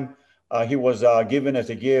time, he was given as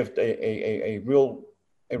a gift a real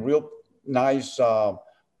nice, I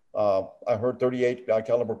heard 38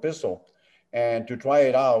 caliber pistol. And to try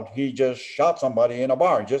it out, he just shot somebody in a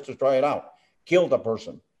bar just to try it out, killed a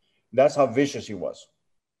person. That's how vicious he was.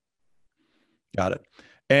 Got it.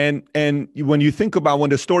 And when you think about when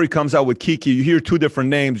the story comes out with Kiki, you hear two different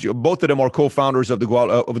names. Both of them are co-founders of the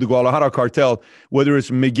Guadalajara cartel, whether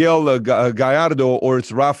it's Miguel Gallardo or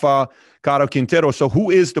it's Rafa Caro Quintero. So who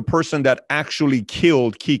is the person that actually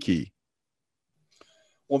killed Kiki?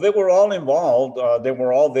 Well, they were all involved. They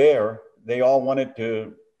were all there. They all wanted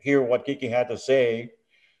to hear what Kiki had to say.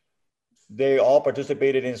 They all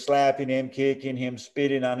participated in slapping him, kicking him,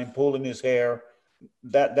 spitting on him, pulling his hair.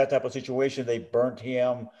 That type of situation. They burnt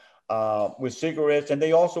him with cigarettes, and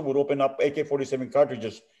they also would open up AK-47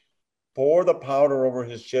 cartridges, pour the powder over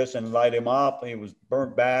his chest and light him up. He was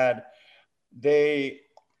burnt bad. They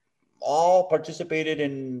all participated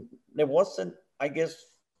in, there wasn't, I guess,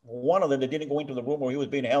 one of them that didn't go into the room where he was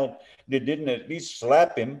being held. They didn't at least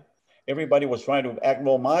slap him. Everybody was trying to act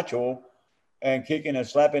real macho and kicking and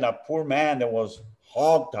slapping a poor man that was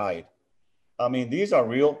hogtied. I mean, these are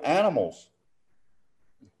real animals.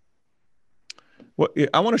 Well,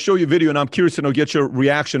 I want to show you a video, and I'm curious to get your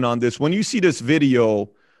reaction on this. When you see this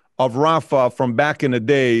video of Rafa from back in the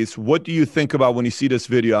days, what do you think about when you see this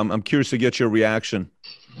video? I'm curious to get your reaction.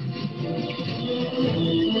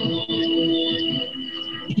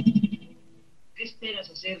 ¿Qué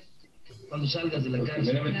esperas hacer cuando salgas de la cárcel?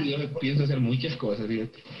 Primeramente, yo pienso hacer muchas cosas,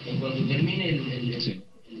 fíjate. Cuando termine el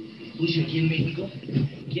juicio aquí en México,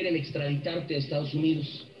 quieren extraditarte a Estados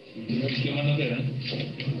Unidos. ¿Qué más no te dan?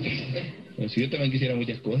 Pues yo también quisiera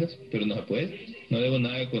muchas cosas, pero no se puede. No debo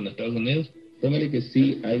nada con Estados Unidos. Póngale que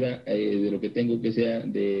sí haga de lo que tengo, que sea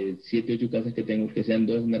de 7, 8 casas que tengo, que sean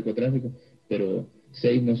 2 narcotráfico, pero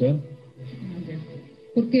 6 no son.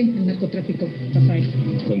 ¿Por qué el narcotráfico, Rafael?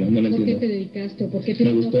 ¿Cómo? No lo entiendo. ¿Por qué te dedicaste? ¿Por qué te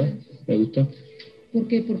Me gustó. ¿Por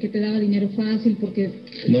qué? ¿Porque te daba dinero fácil? ¿Porque...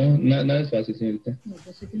 No, nada es fácil, señorita. No,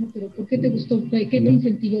 pues sé que no, pero ¿por qué te gustó? ¿Qué te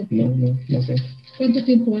incentivó? No sé. ¿Cuánto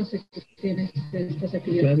tiempo hace que tienes estas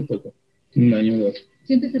actividades? Hace poco. 1 año o 2.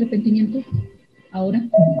 ¿Sientes arrepentimiento ahora?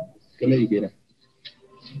 ¿Qué le dijera?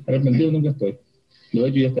 Arrepentido nunca estoy. Lo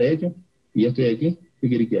hecho ya está hecho y ya estoy aquí. ¿Qué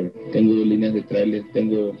quiere que haga? Tengo líneas de trailer,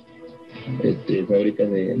 tengo fábricas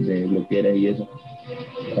de bloqueras y eso.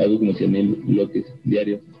 Hago como 100,000 bloques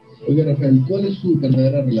diarios. Oiga, Rafael, ¿cuál es su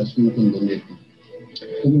verdadera relación con Don Neto?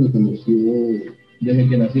 ¿Cómo lo conoció? Desde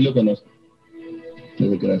que nací lo conozco.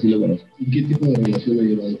 ¿Y qué tipo de relación ha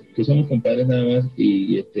llevado? Que somos compadres nada más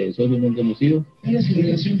y socios nunca hemos sido. ¿Cuál es su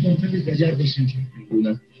relación con Félix Gallardo, señor?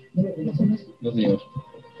 Ninguna. ¿Lo conoces? No, señor.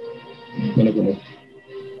 No lo conozco.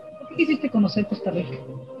 ¿Por qué quisiste conocer Costa Rica?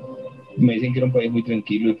 Me dicen que era un país muy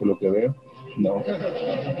tranquilo y por lo que veo, no.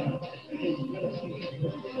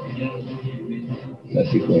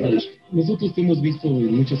 Así fue. Nosotros te hemos visto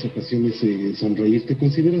en muchas ocasiones sonreír. ¿Te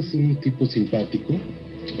consideras un tipo simpático?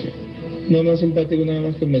 No simpático, nada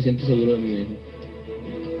más que me siento seguro de mí mismo.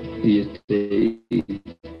 Y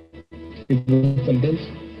pues, contento.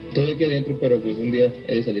 Todo aquí adentro, pero pues un día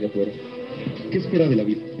he de salir afuera. ¿Qué espera de la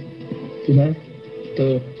vida? Pues nada,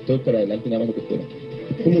 todo para adelante, nada más lo que espero.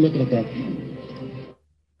 ¿Cómo lo ha tratado?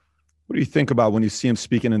 What do you think about when you see him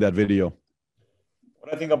speaking in that video?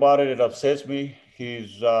 When I think about it, it upsets me.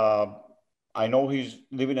 He's I know he's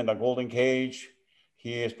living in a golden cage.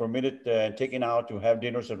 He is permitted and taken out to have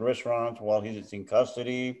dinners at restaurants while he's in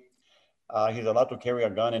custody. He's allowed to carry a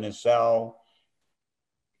gun in his cell.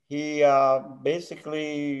 He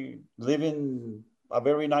basically living a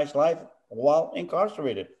very nice life while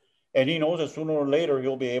incarcerated. And he knows that sooner or later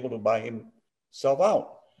he'll be able to buy himself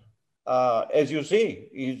out. As you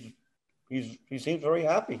see, he seems very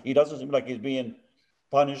happy. He doesn't seem like he's being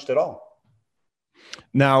punished at all.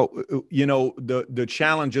 Now, you know, the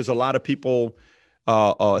challenge is a lot of people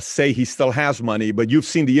say he still has money, but you've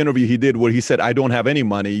seen the interview he did where he said, I don't have any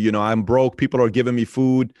money. You know, I'm broke. People are giving me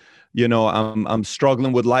food. You know, I'm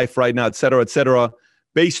struggling with life right now, et cetera, et cetera.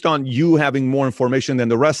 Based on you having more information than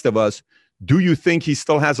the rest of us, do you think he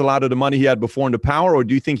still has a lot of the money he had before in the power, or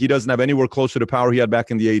do you think he doesn't have anywhere close to the power he had back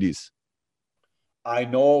in the 80s? I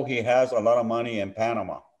know he has a lot of money in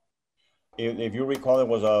Panama. If you recall, it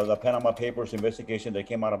was the Panama Papers investigation that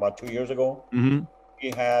came out about 2 years ago. Mm-hmm. He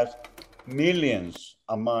has millions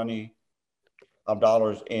of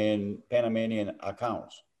dollars in Panamanian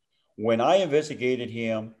accounts. When I investigated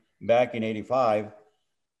him back in 85,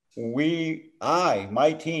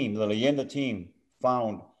 my team, the Leyenda team,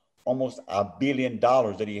 found almost $1 billion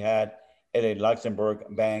that he had at a Luxembourg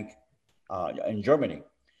bank in Germany.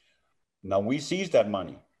 Now we seized that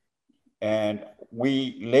money, and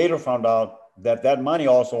we later found out that that money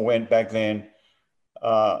also went back then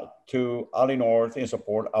to Ali North in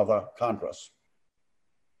support of the Contras.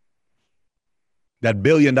 That $1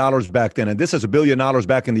 billion back then, and this is $1 billion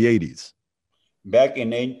back in the 80s. Back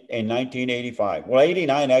in 1985. Well,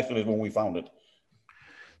 89 actually is when we found it.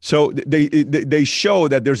 So they show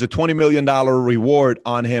that there's a $20 million reward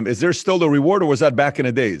on him. Is there still the reward, or was that back in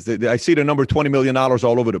the days? I see the number $20 million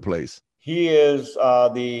all over the place. He is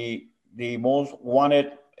the most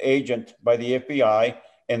wanted agent by the FBI,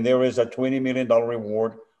 and there is a $20 million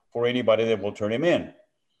reward for anybody that will turn him in.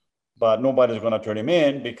 But nobody's going to turn him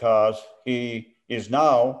in because he is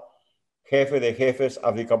now jefe de jefes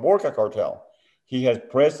of the Caborca cartel. He has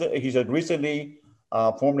recently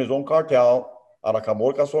formed his own cartel out of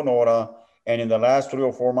Caborca, Sonora, and in the last 3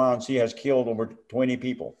 or 4 months, he has killed over 20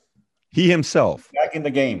 people. He himself? Back in the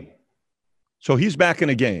game. So he's back in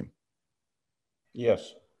the game?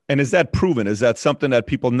 Yes. And is that proven? Is that something that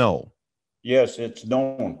people know? Yes, it's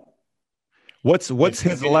known. What's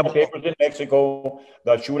his level? Papers in Mexico,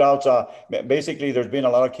 the shootouts. Basically, there's been a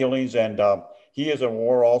lot of killings, and he is at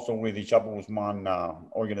war also with the Chapo Guzman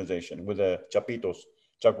organization, with the Chapitos.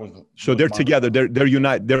 So they're together. They're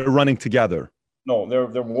united. They're running together. No,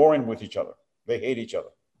 they're warring with each other. They hate each other.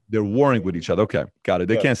 They're warring with each other. Okay, got it.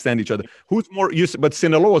 They can't stand each other. Who's more? But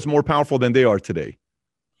Sinaloa is more powerful than they are today.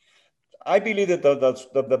 I believe that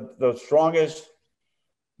the strongest,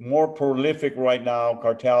 more prolific right now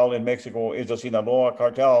cartel in Mexico is the Sinaloa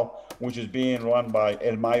cartel, which is being run by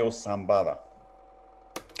El Mayo Zambada.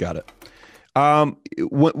 Got it.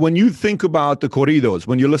 When you think about the corridos,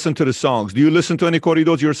 when you listen to the songs, do you listen to any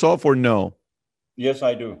corridos yourself or no? Yes,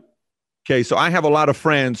 I do. Okay, so I have a lot of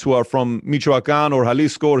friends who are from Michoacan or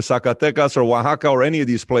Jalisco or Zacatecas or Oaxaca or any of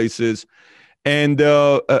these places. And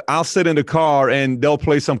I'll sit in the car and they'll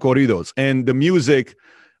play some corridos. And the music,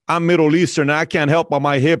 I'm Middle Eastern. I can't help but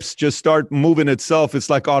my hips just start moving itself. It's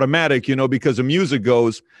like automatic, you know, because the music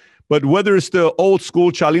goes. But whether it's the old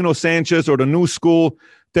school Chalino Sanchez or the new school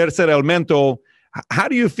Tercer Elemento, how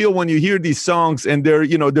do you feel when you hear these songs and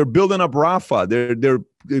they're building up Rafa? They're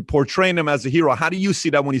portraying him as a hero. How do you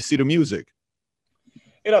see that when you see the music?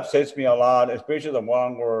 It upsets me a lot, especially the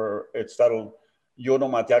one where it started, Yo no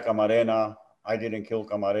maté a Camarena, I didn't kill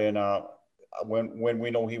Camarena, when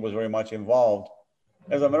we know he was very much involved.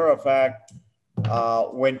 As a matter of fact,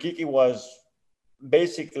 when Kiki was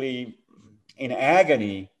basically in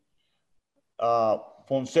agony,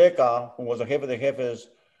 Fonseca, who was a jefe de jefes,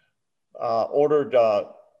 ordered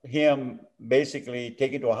him basically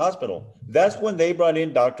taken to a hospital. That's when they brought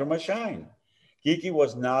in Dr. Mashine. Kiki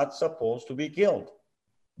was not supposed to be killed.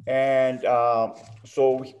 And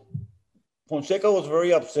so Fonseca was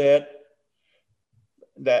very upset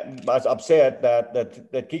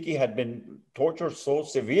that Kiki had been tortured so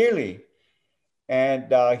severely.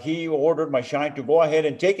 And he ordered Mashine to go ahead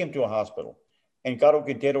and take him to a hospital. And Caro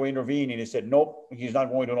Quintero intervened and he said, nope, he's not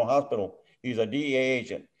going to no hospital. He's a DEA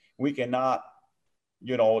agent. We cannot,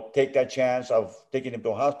 take that chance of taking him to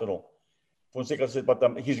a hospital. Fonseca said,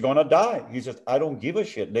 but he's going to die. He says, I don't give a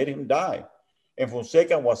shit. Let him die. And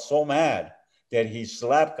Fonseca was so mad that he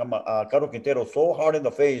slapped Caro Quintero so hard in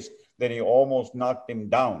the face that he almost knocked him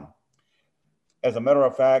down. As a matter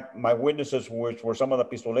of fact, my witnesses, which were some of the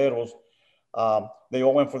pistoleros, they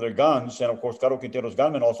all went for their guns. And of course, Caro Quintero's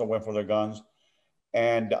gunmen also went for their guns.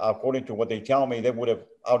 And according to what they tell me, they would have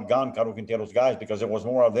outgunned Carlos Quintero's guys because there was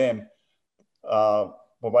more of them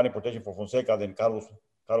providing protection for Fonseca than Carlos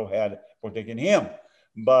had protecting him.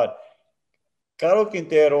 But Carlos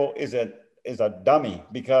Quintero is a dummy,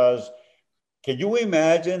 because can you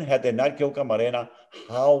imagine, had they not killed Camarena,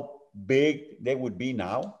 how big they would be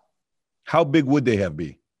now? How big would they have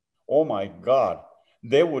been? Oh my God.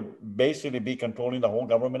 They would basically be controlling the whole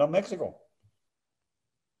government of Mexico.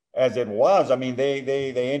 As it was, I mean,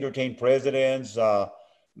 they entertained presidents.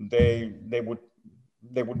 They would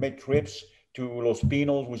make trips to Los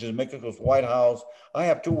Pinos, which is Mexico's White House. I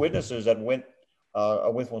have two witnesses that went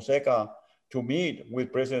with Fonseca to meet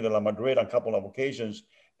with President de la Madrid on a couple of occasions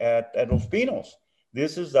at Los Pinos.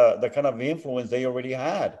 This is the kind of influence they already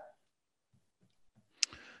had.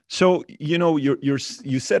 So,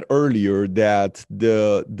 you said earlier that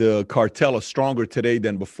the cartel is stronger today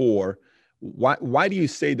than before. Why do you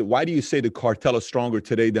say that? Why do you say the cartel is stronger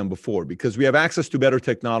today than before? Because we have access to better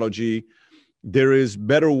technology. There is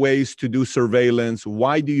better ways to do surveillance.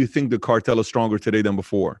 Why do you think the cartel is stronger today than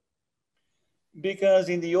before? Because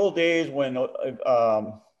in the old days, when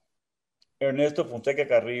Ernesto Fonseca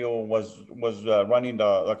Carrillo was running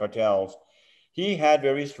the cartels, he had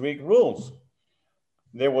very strict rules.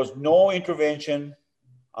 There was no intervention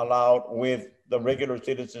allowed with the regular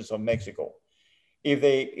citizens of Mexico. If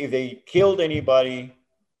they killed anybody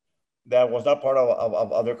that was not part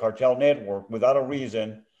of their cartel network without a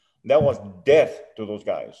reason, that was death to those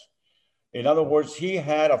guys. In other words, he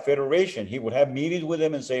had a federation. He would have meetings with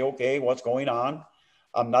them and say, okay, what's going on?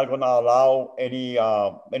 I'm not going to allow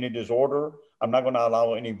any disorder. I'm not going to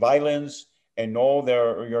allow any violence. And no,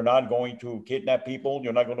 you're not going to kidnap people.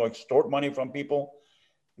 You're not going to extort money from people.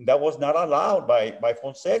 That was not allowed by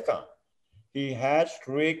Fonseca. He had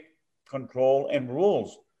strict control and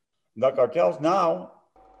rules. The cartels now,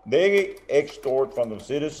 they extort from the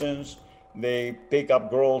citizens. They pick up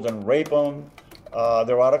girls and rape them.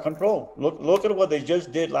 They're out of control. Look at what they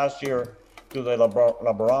just did last year to the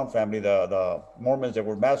LeBaron family, the Mormons that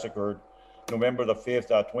were massacred November the 5th,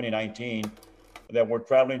 2019, that were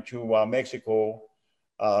traveling to Mexico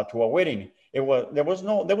to a wedding. There was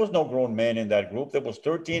no grown men in that group. There was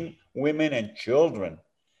 13 women and children.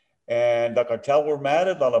 And the cartel were mad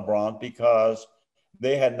at the LeBron because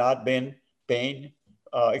they had not been paying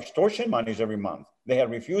extortion monies every month. They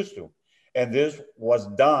had refused to. And this was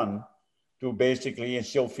done to basically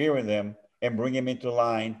instill fear in them and bring them into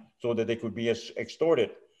line so that they could be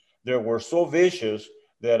extorted. They were so vicious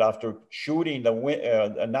that after shooting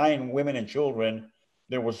the 9 women and children,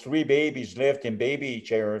 there was 3 babies left in baby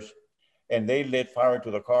chairs, and they lit fire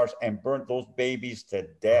to the cars and burnt those babies to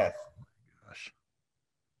death. Oh my gosh.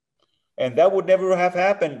 And that would never have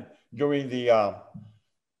happened during the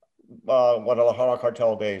Guadalajara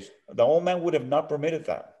cartel days. The old man would have not permitted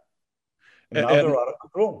that. And now they're out of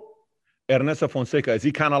control. Ernesto Fonseca, is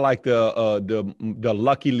he kind of like the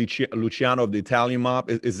Lucky Luciano of the Italian mob?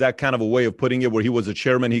 Is that kind of a way of putting it, where he was a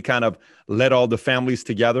chairman, he kind of led all the families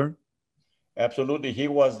together? Absolutely. He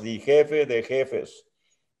was the jefe de jefes.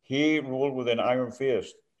 He ruled with an iron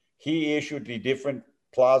fist. He issued the different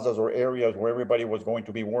plazas or areas where everybody was going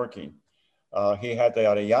to be working. He had the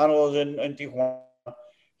Arellanos in Tijuana.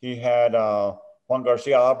 He had Juan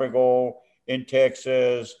Garcia Abrego in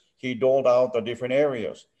Texas. He doled out the different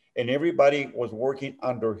areas. And everybody was working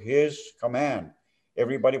under his command.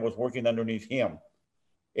 Everybody was working underneath him.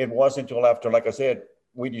 It wasn't until after, like I said,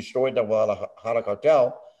 we destroyed the Guadalajara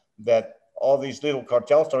cartel that all these little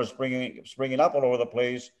cartels started springing up all over the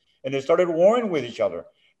place, and they started warring with each other.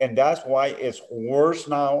 And that's why it's worse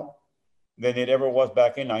now than it ever was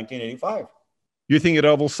back in 1985. You think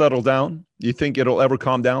it'll ever settle down? You think it'll ever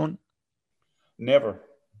calm down? Never.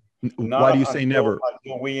 Why do you say never?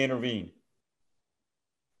 Until we intervene.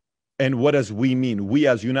 And what does we mean? We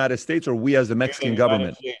as United States, or we as the Mexican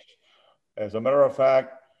government? As a matter of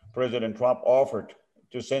fact, President Trump offered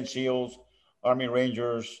to send SEALs, Army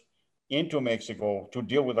Rangers into Mexico to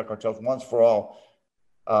deal with the cartels once for all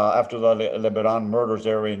after the Lebanon murders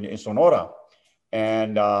there in Sonora.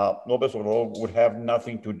 And López Obrador would have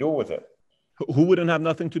nothing to do with it. Who wouldn't have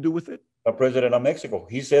nothing to do with it? The president of Mexico.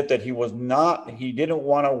 He said that he didn't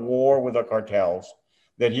want a war with the cartels,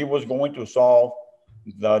 that he was going to solve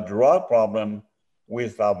the drug problem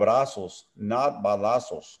with abrazos, not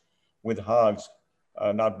balazos, with hugs,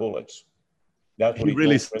 not bullets. That's what he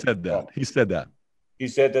really said that. Trump. He said that. He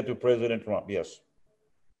said that to President Trump, yes.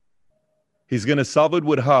 He's going to solve it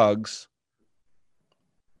with hugs,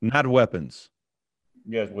 not weapons.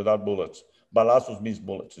 Yes, without bullets. Balazos means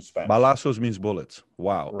bullets in Spanish. Balazos means bullets.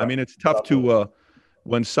 Wow. Right. I mean, it's tough to,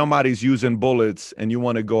 when somebody's using bullets and you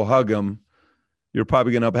want to go hug them, you're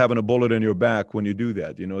probably going to end up having a bullet in your back when you do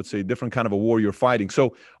that. You know, it's a different kind of a war you're fighting.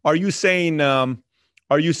 So are you saying,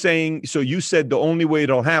 so you said the only way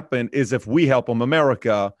it'll happen is if we help them,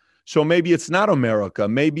 America. So maybe it's not America.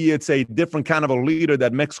 Maybe it's a different kind of a leader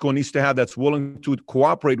that Mexico needs to have that's willing to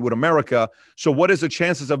cooperate with America. So what is the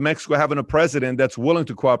chances of Mexico having a president that's willing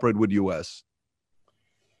to cooperate with U.S.?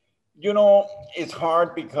 You know, it's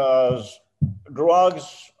hard because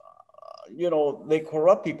drugs, they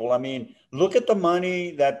corrupt people. I mean, look at the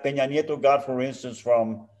money that Peña Nieto got, for instance,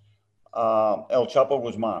 from El Chapo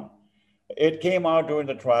Guzman. It came out during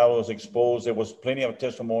the trial, it was exposed. There was plenty of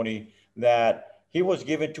testimony that he was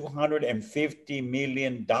given $250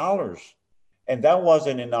 million. And that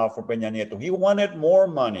wasn't enough for Peña Nieto. He wanted more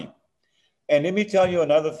money. And let me tell you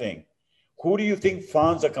another thing. Who do you think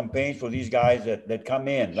funds the campaigns for these guys that come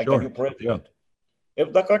in, like the new president? Yeah.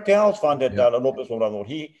 If the cartels funded Lopez Obrador,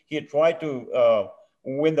 he had tried to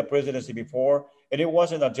win the presidency before, and it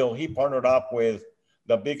wasn't until he partnered up with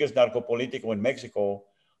the biggest narco-politico in Mexico,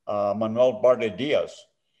 Manuel Bartlett Diaz.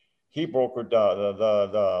 He brokered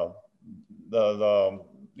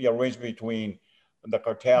the arrangement between the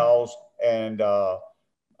cartels and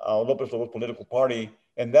Lopez Obrador's political party,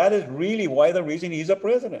 and that is really the reason he's a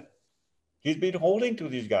president. He's been holding to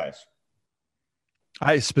these guys.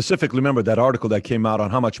 I specifically remember that article that came out on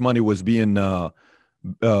how much money was being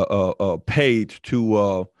paid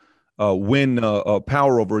to win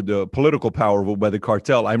power over the political power by the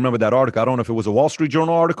cartel. I remember that article. I don't know if it was a Wall Street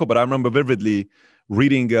Journal article, but I remember vividly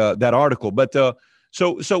reading that article. But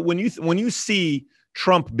so when you see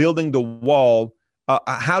Trump building the wall,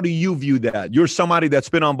 how do you view that? You're somebody that's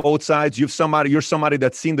been on both sides. You're somebody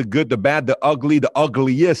that's seen the good, the bad, the ugly, the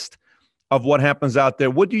ugliest of what happens out there.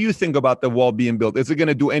 What do you think about the wall being built? Is it going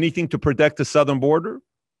to do anything to protect the southern border?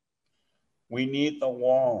 We need the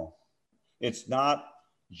wall. It's not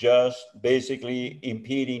just basically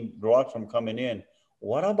impeding drugs from coming in.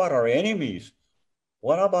 What about our enemies?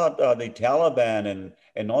 What about the Taliban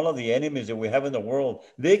and all of the enemies that we have in the world?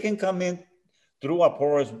 They can come in through a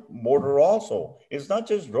porous border also. It's not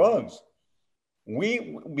just drugs.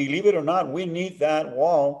 We, believe it or not, we need that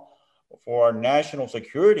wall for our national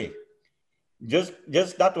security. Just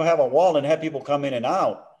not to have a wall and have people come in and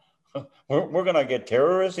out. We're going to get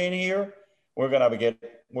terrorists in here. We're going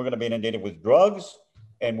to be inundated with drugs,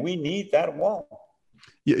 and we need that wall.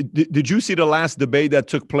 Yeah, did you see the last debate that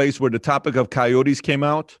took place where the topic of coyotes came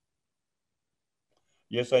out?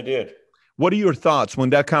 Yes, I did. What are your thoughts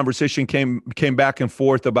when that conversation came back and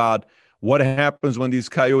forth about what happens when these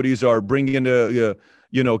coyotes are bringing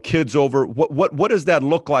kids over? What does that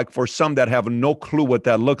look like for some that have no clue what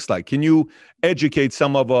that looks like? Can you educate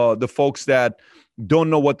some of the folks that don't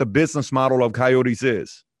know what the business model of coyotes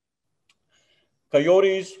is?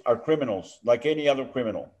 Coyotes are criminals like any other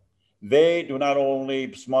criminal. They do not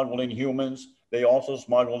only smuggle in humans, they also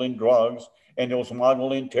smuggle in drugs, and they'll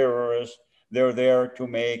smuggle in terrorists. They're there to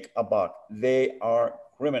make a buck. They are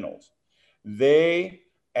criminals. They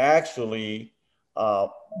actually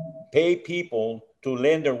pay people to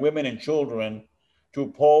lend their women and children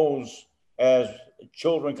to pose as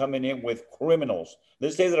children coming in with criminals.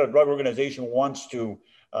 Let's say that a drug organization wants to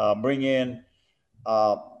bring in,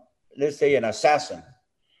 let's say, an assassin.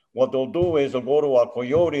 What they'll do is they'll go to a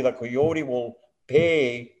coyote. The coyote will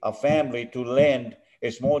pay a family to lend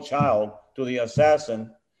a small child to the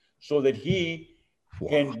assassin so that he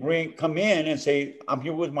can come in and say, I'm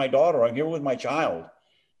here with my daughter, I'm here with my child.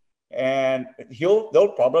 And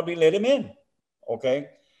they'll probably let him in. Okay,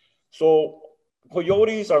 so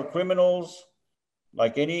coyotes are criminals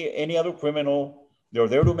like any other criminal. They're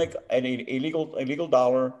there to make an illegal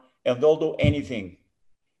dollar, and they'll do anything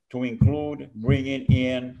to include bringing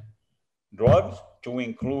in drugs, to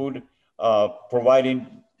include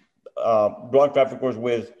providing drug traffickers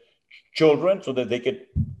with children so that they could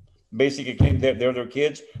basically claim they're their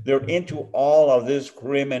kids. They're into all of this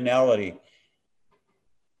criminality.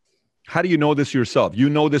 How do you know this yourself? You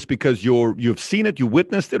know this because you've seen it, you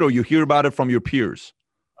witnessed it, or you hear about it from your peers?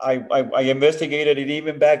 I investigated it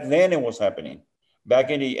even back then. It was happening back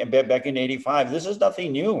in 85. This is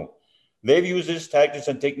nothing new. They've used these tactics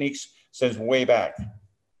and techniques since way back.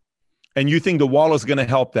 And you think the wall is going to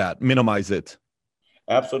help that, minimize it?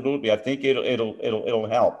 Absolutely. I think it'll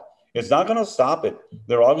help. It's not going to stop it.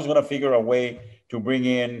 They're always going to figure a way to bring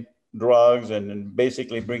in drugs and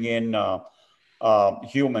basically bring in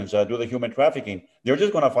humans, do the human trafficking. They're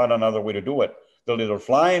just going to find another way to do it. They'll either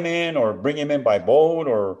fly him in or bring him in by boat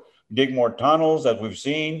or dig more tunnels, as we've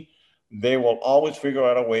seen. They will always figure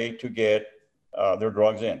out a way to get their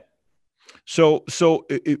drugs in. So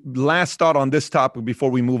last thought on this topic before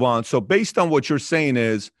we move on. So based on what you're saying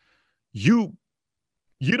is you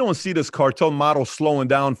You don't see this cartel model slowing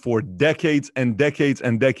down for decades and decades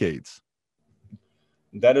and decades.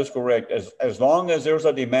 That is correct. As long as there's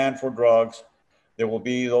a demand for drugs, there will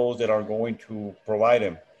be those that are going to provide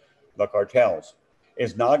them, the cartels.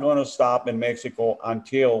 It's not going to stop in Mexico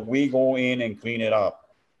until we go in and clean it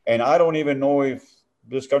up. And I don't even know if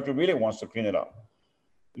this country really wants to clean it up.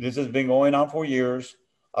 This has been going on for years.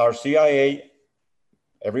 Our CIA,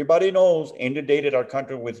 everybody knows, inundated our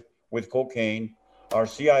country with cocaine. Our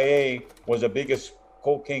CIA was the biggest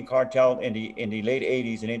cocaine cartel in the late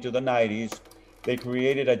 80s and into the 90s. They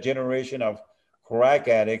created a generation of crack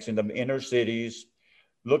addicts in the inner cities.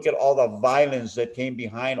 Look at all the violence that came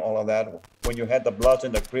behind all of that when you had the Bloods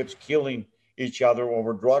and the Crips killing each other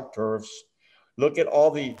over drug turfs. Look at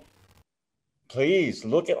all the overdoses.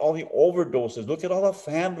 Look at all the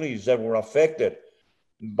families that were affected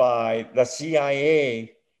by the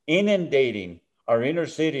CIA inundating our inner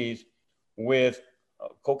cities with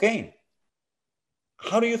cocaine.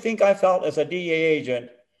 How do you think I felt as a DEA agent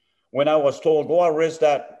when I was told, go arrest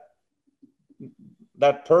that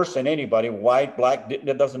person, anybody, white, black,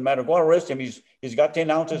 that doesn't matter, go arrest him. He's got 10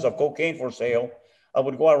 ounces of cocaine for sale. I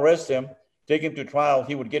would go arrest him, take him to trial.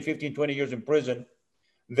 He would get 15, 20 years in prison.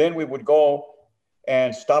 Then we would go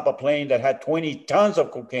and stop a plane that had 20 tons of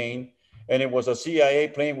cocaine, and it was a CIA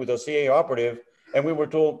plane with a CIA operative. And we were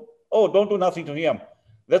told, oh, don't do nothing to him.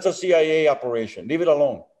 That's a CIA operation. Leave it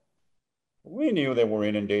alone. We knew they were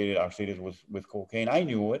inundated our cities with cocaine. I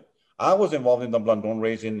knew it. I was involved in the Blandon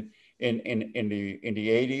race in the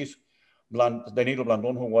 80s. Danilo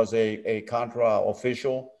Blandon, who was a Contra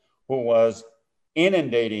official, who was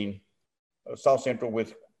inundating South Central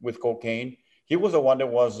with cocaine. He was the one that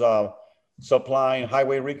was supplying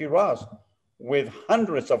Highway Ricky Ross with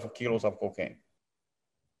hundreds of kilos of cocaine.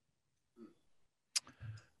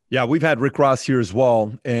 Yeah, we've had Rick Ross here as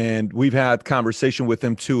well, and we've had conversation with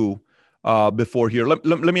him too before here. Let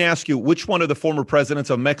me ask you, which one of the former presidents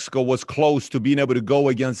of Mexico was close to being able to go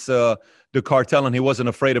against the cartel and he wasn't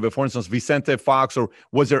afraid of it? For instance, Vicente Fox, or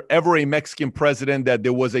was there ever a Mexican president that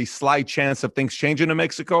there was a slight chance of things changing in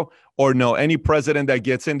Mexico? Or no, any president that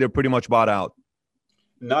gets in, they're pretty much bought out?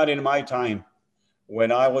 Not in my time.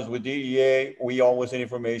 When I was with DEA, we always had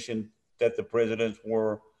information that the presidents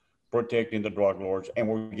were protecting the drug lords and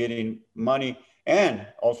were getting money and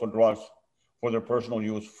also drugs for their personal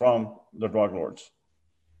use from the drug lords.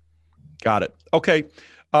 Got it. Okay.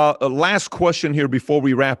 Last question here before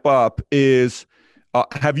we wrap up is,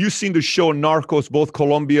 have you seen the show Narcos, both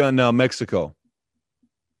Colombia and Mexico?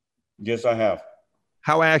 Yes, I have.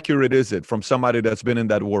 How accurate is it from somebody that's been in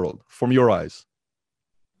that world, from your eyes?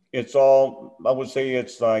 It's all, I would say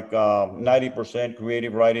it's like 90%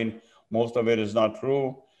 creative writing. Most of it is not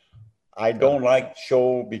true. I don't like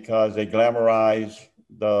show because they glamorize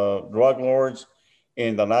the drug lords.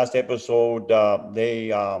 In the last episode, they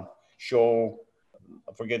show,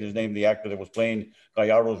 I forget his name, the actor that was playing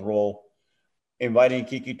Gallardo's role, inviting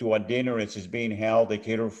Kiki to a dinner as he's being held. They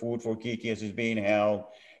cater food for Kiki as he's being held.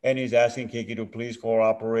 And he's asking Kiki to please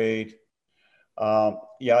cooperate.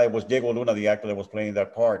 Yeah, it was Diego Luna, the actor that was playing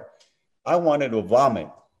that part. I wanted to vomit.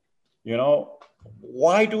 You know,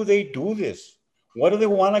 why do they do this? What do they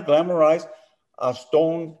want to glamorize? A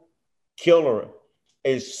stone killer,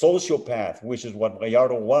 a sociopath, which is what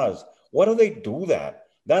Gallardo was. Why do they do that?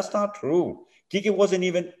 That's not true. Kiki wasn't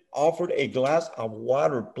even offered a glass of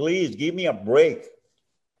water. Please give me a break.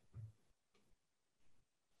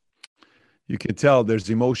 You can tell there's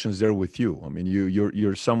emotions there with you. I mean,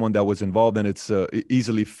 you're someone that was involved, and it's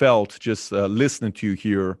easily felt just listening to you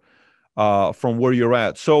here from where you're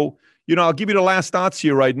at. So, you know, I'll give you the last thoughts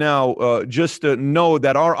here right now. Just to know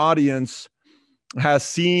that our audience has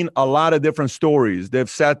seen a lot of different stories. They've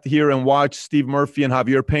sat here and watched Steve Murphy and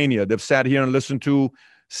Javier Pena. They've sat here and listened to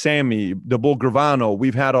Sammy, the Bull Gravano.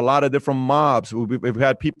 We've had a lot of different mobs. We've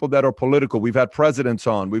had people that are political. We've had presidents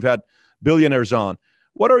on. We've had billionaires on.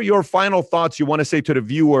 What are your final thoughts you want to say to the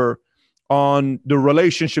viewer on the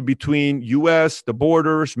relationship between U.S., the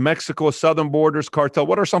borders, Mexico, southern borders, cartel?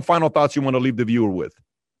 What are some final thoughts you want to leave the viewer with?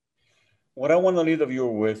 What I want to leave the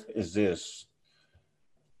viewer with is this.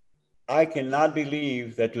 I cannot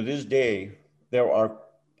believe that to this day, there are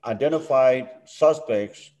identified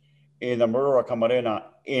suspects in the murder of Camarena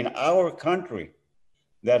in our country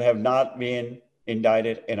that have not been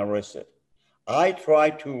indicted and arrested. I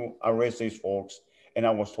tried to arrest these folks, and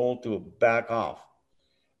I was told to back off.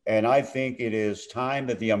 And I think it is time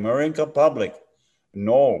that the American public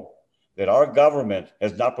know that our government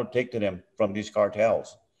has not protected them from these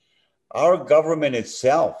cartels. Our government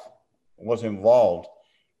itself was involved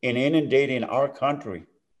in inundating our country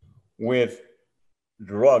with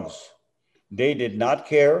drugs, They did not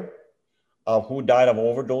care of who died of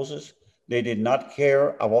overdoses. They did not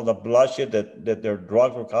care of all the bloodshed that their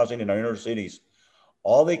drugs were causing in our inner cities.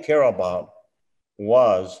 All they care about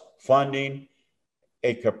was funding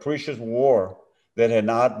a capricious war that had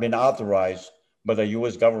not been authorized by the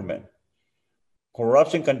US government.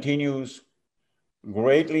 Corruption continues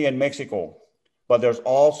greatly in Mexico, but there's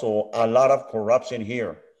also a lot of corruption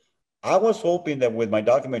here. I was hoping that with my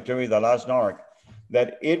documentary, The Last Narc,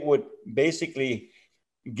 that it would basically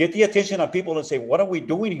get the attention of people and say, what are we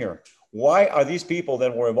doing here? Why are these people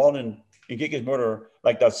that were involved in Kiki's murder,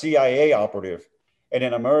 like the CIA operative and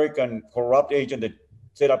an American corrupt agent that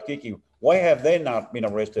set up Kiki, why have they not been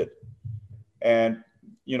arrested and,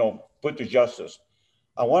 put to justice?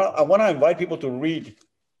 I want to invite people to read.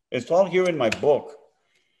 It's all here in my book,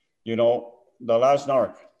 The Last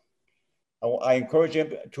Narc. I encourage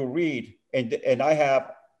them to read, and I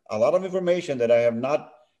have a lot of information that I have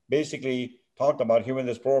not basically talked about here in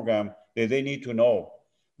this program that they need to know.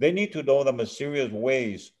 They need to know the mysterious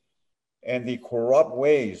ways and the corrupt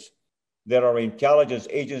ways that our intelligence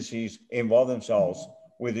agencies involve themselves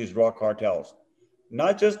with these drug cartels.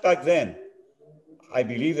 Not just back then. I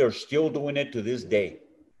believe they're still doing it to this day.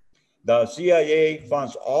 The CIA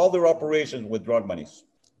funds all their operations with drug monies.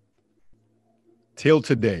 Till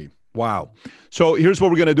today. Wow. So here's what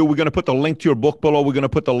we're going to do. We're going to put the link to your book below. We're going to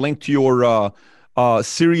put the link to your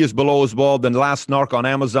series below as well. The Last Narc on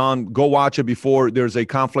Amazon. Go watch it before there's a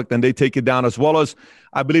conflict and they take it down, as well as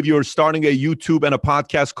I believe you're starting a YouTube and a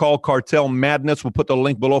podcast called Cartel Madness. We'll put the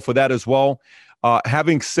link below for that as well.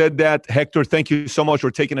 Having said that, Hector, thank you so much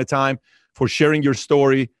for taking the time for sharing your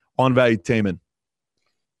story on Valuetainment.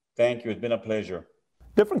 Thank you. It's been a pleasure.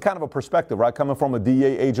 Different kind of a perspective, right? Coming from a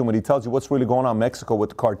DEA agent when he tells you what's really going on in Mexico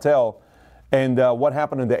with the cartel and what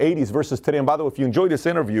happened in the 80s versus today. And by the way, if you enjoyed this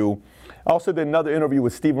interview, I also did another interview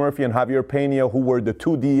with Steve Murphy and Javier Pena, who were the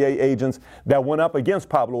two DEA agents that went up against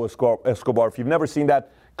Pablo Escobar. If you've never seen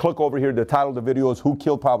that, click over here. The title of the video is Who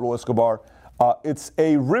Killed Pablo Escobar? It's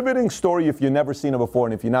a riveting story if you've never seen it before.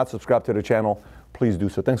 And if you're not subscribed to the channel, please do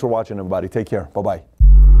so. Thanks for watching, everybody. Take care. Bye-bye.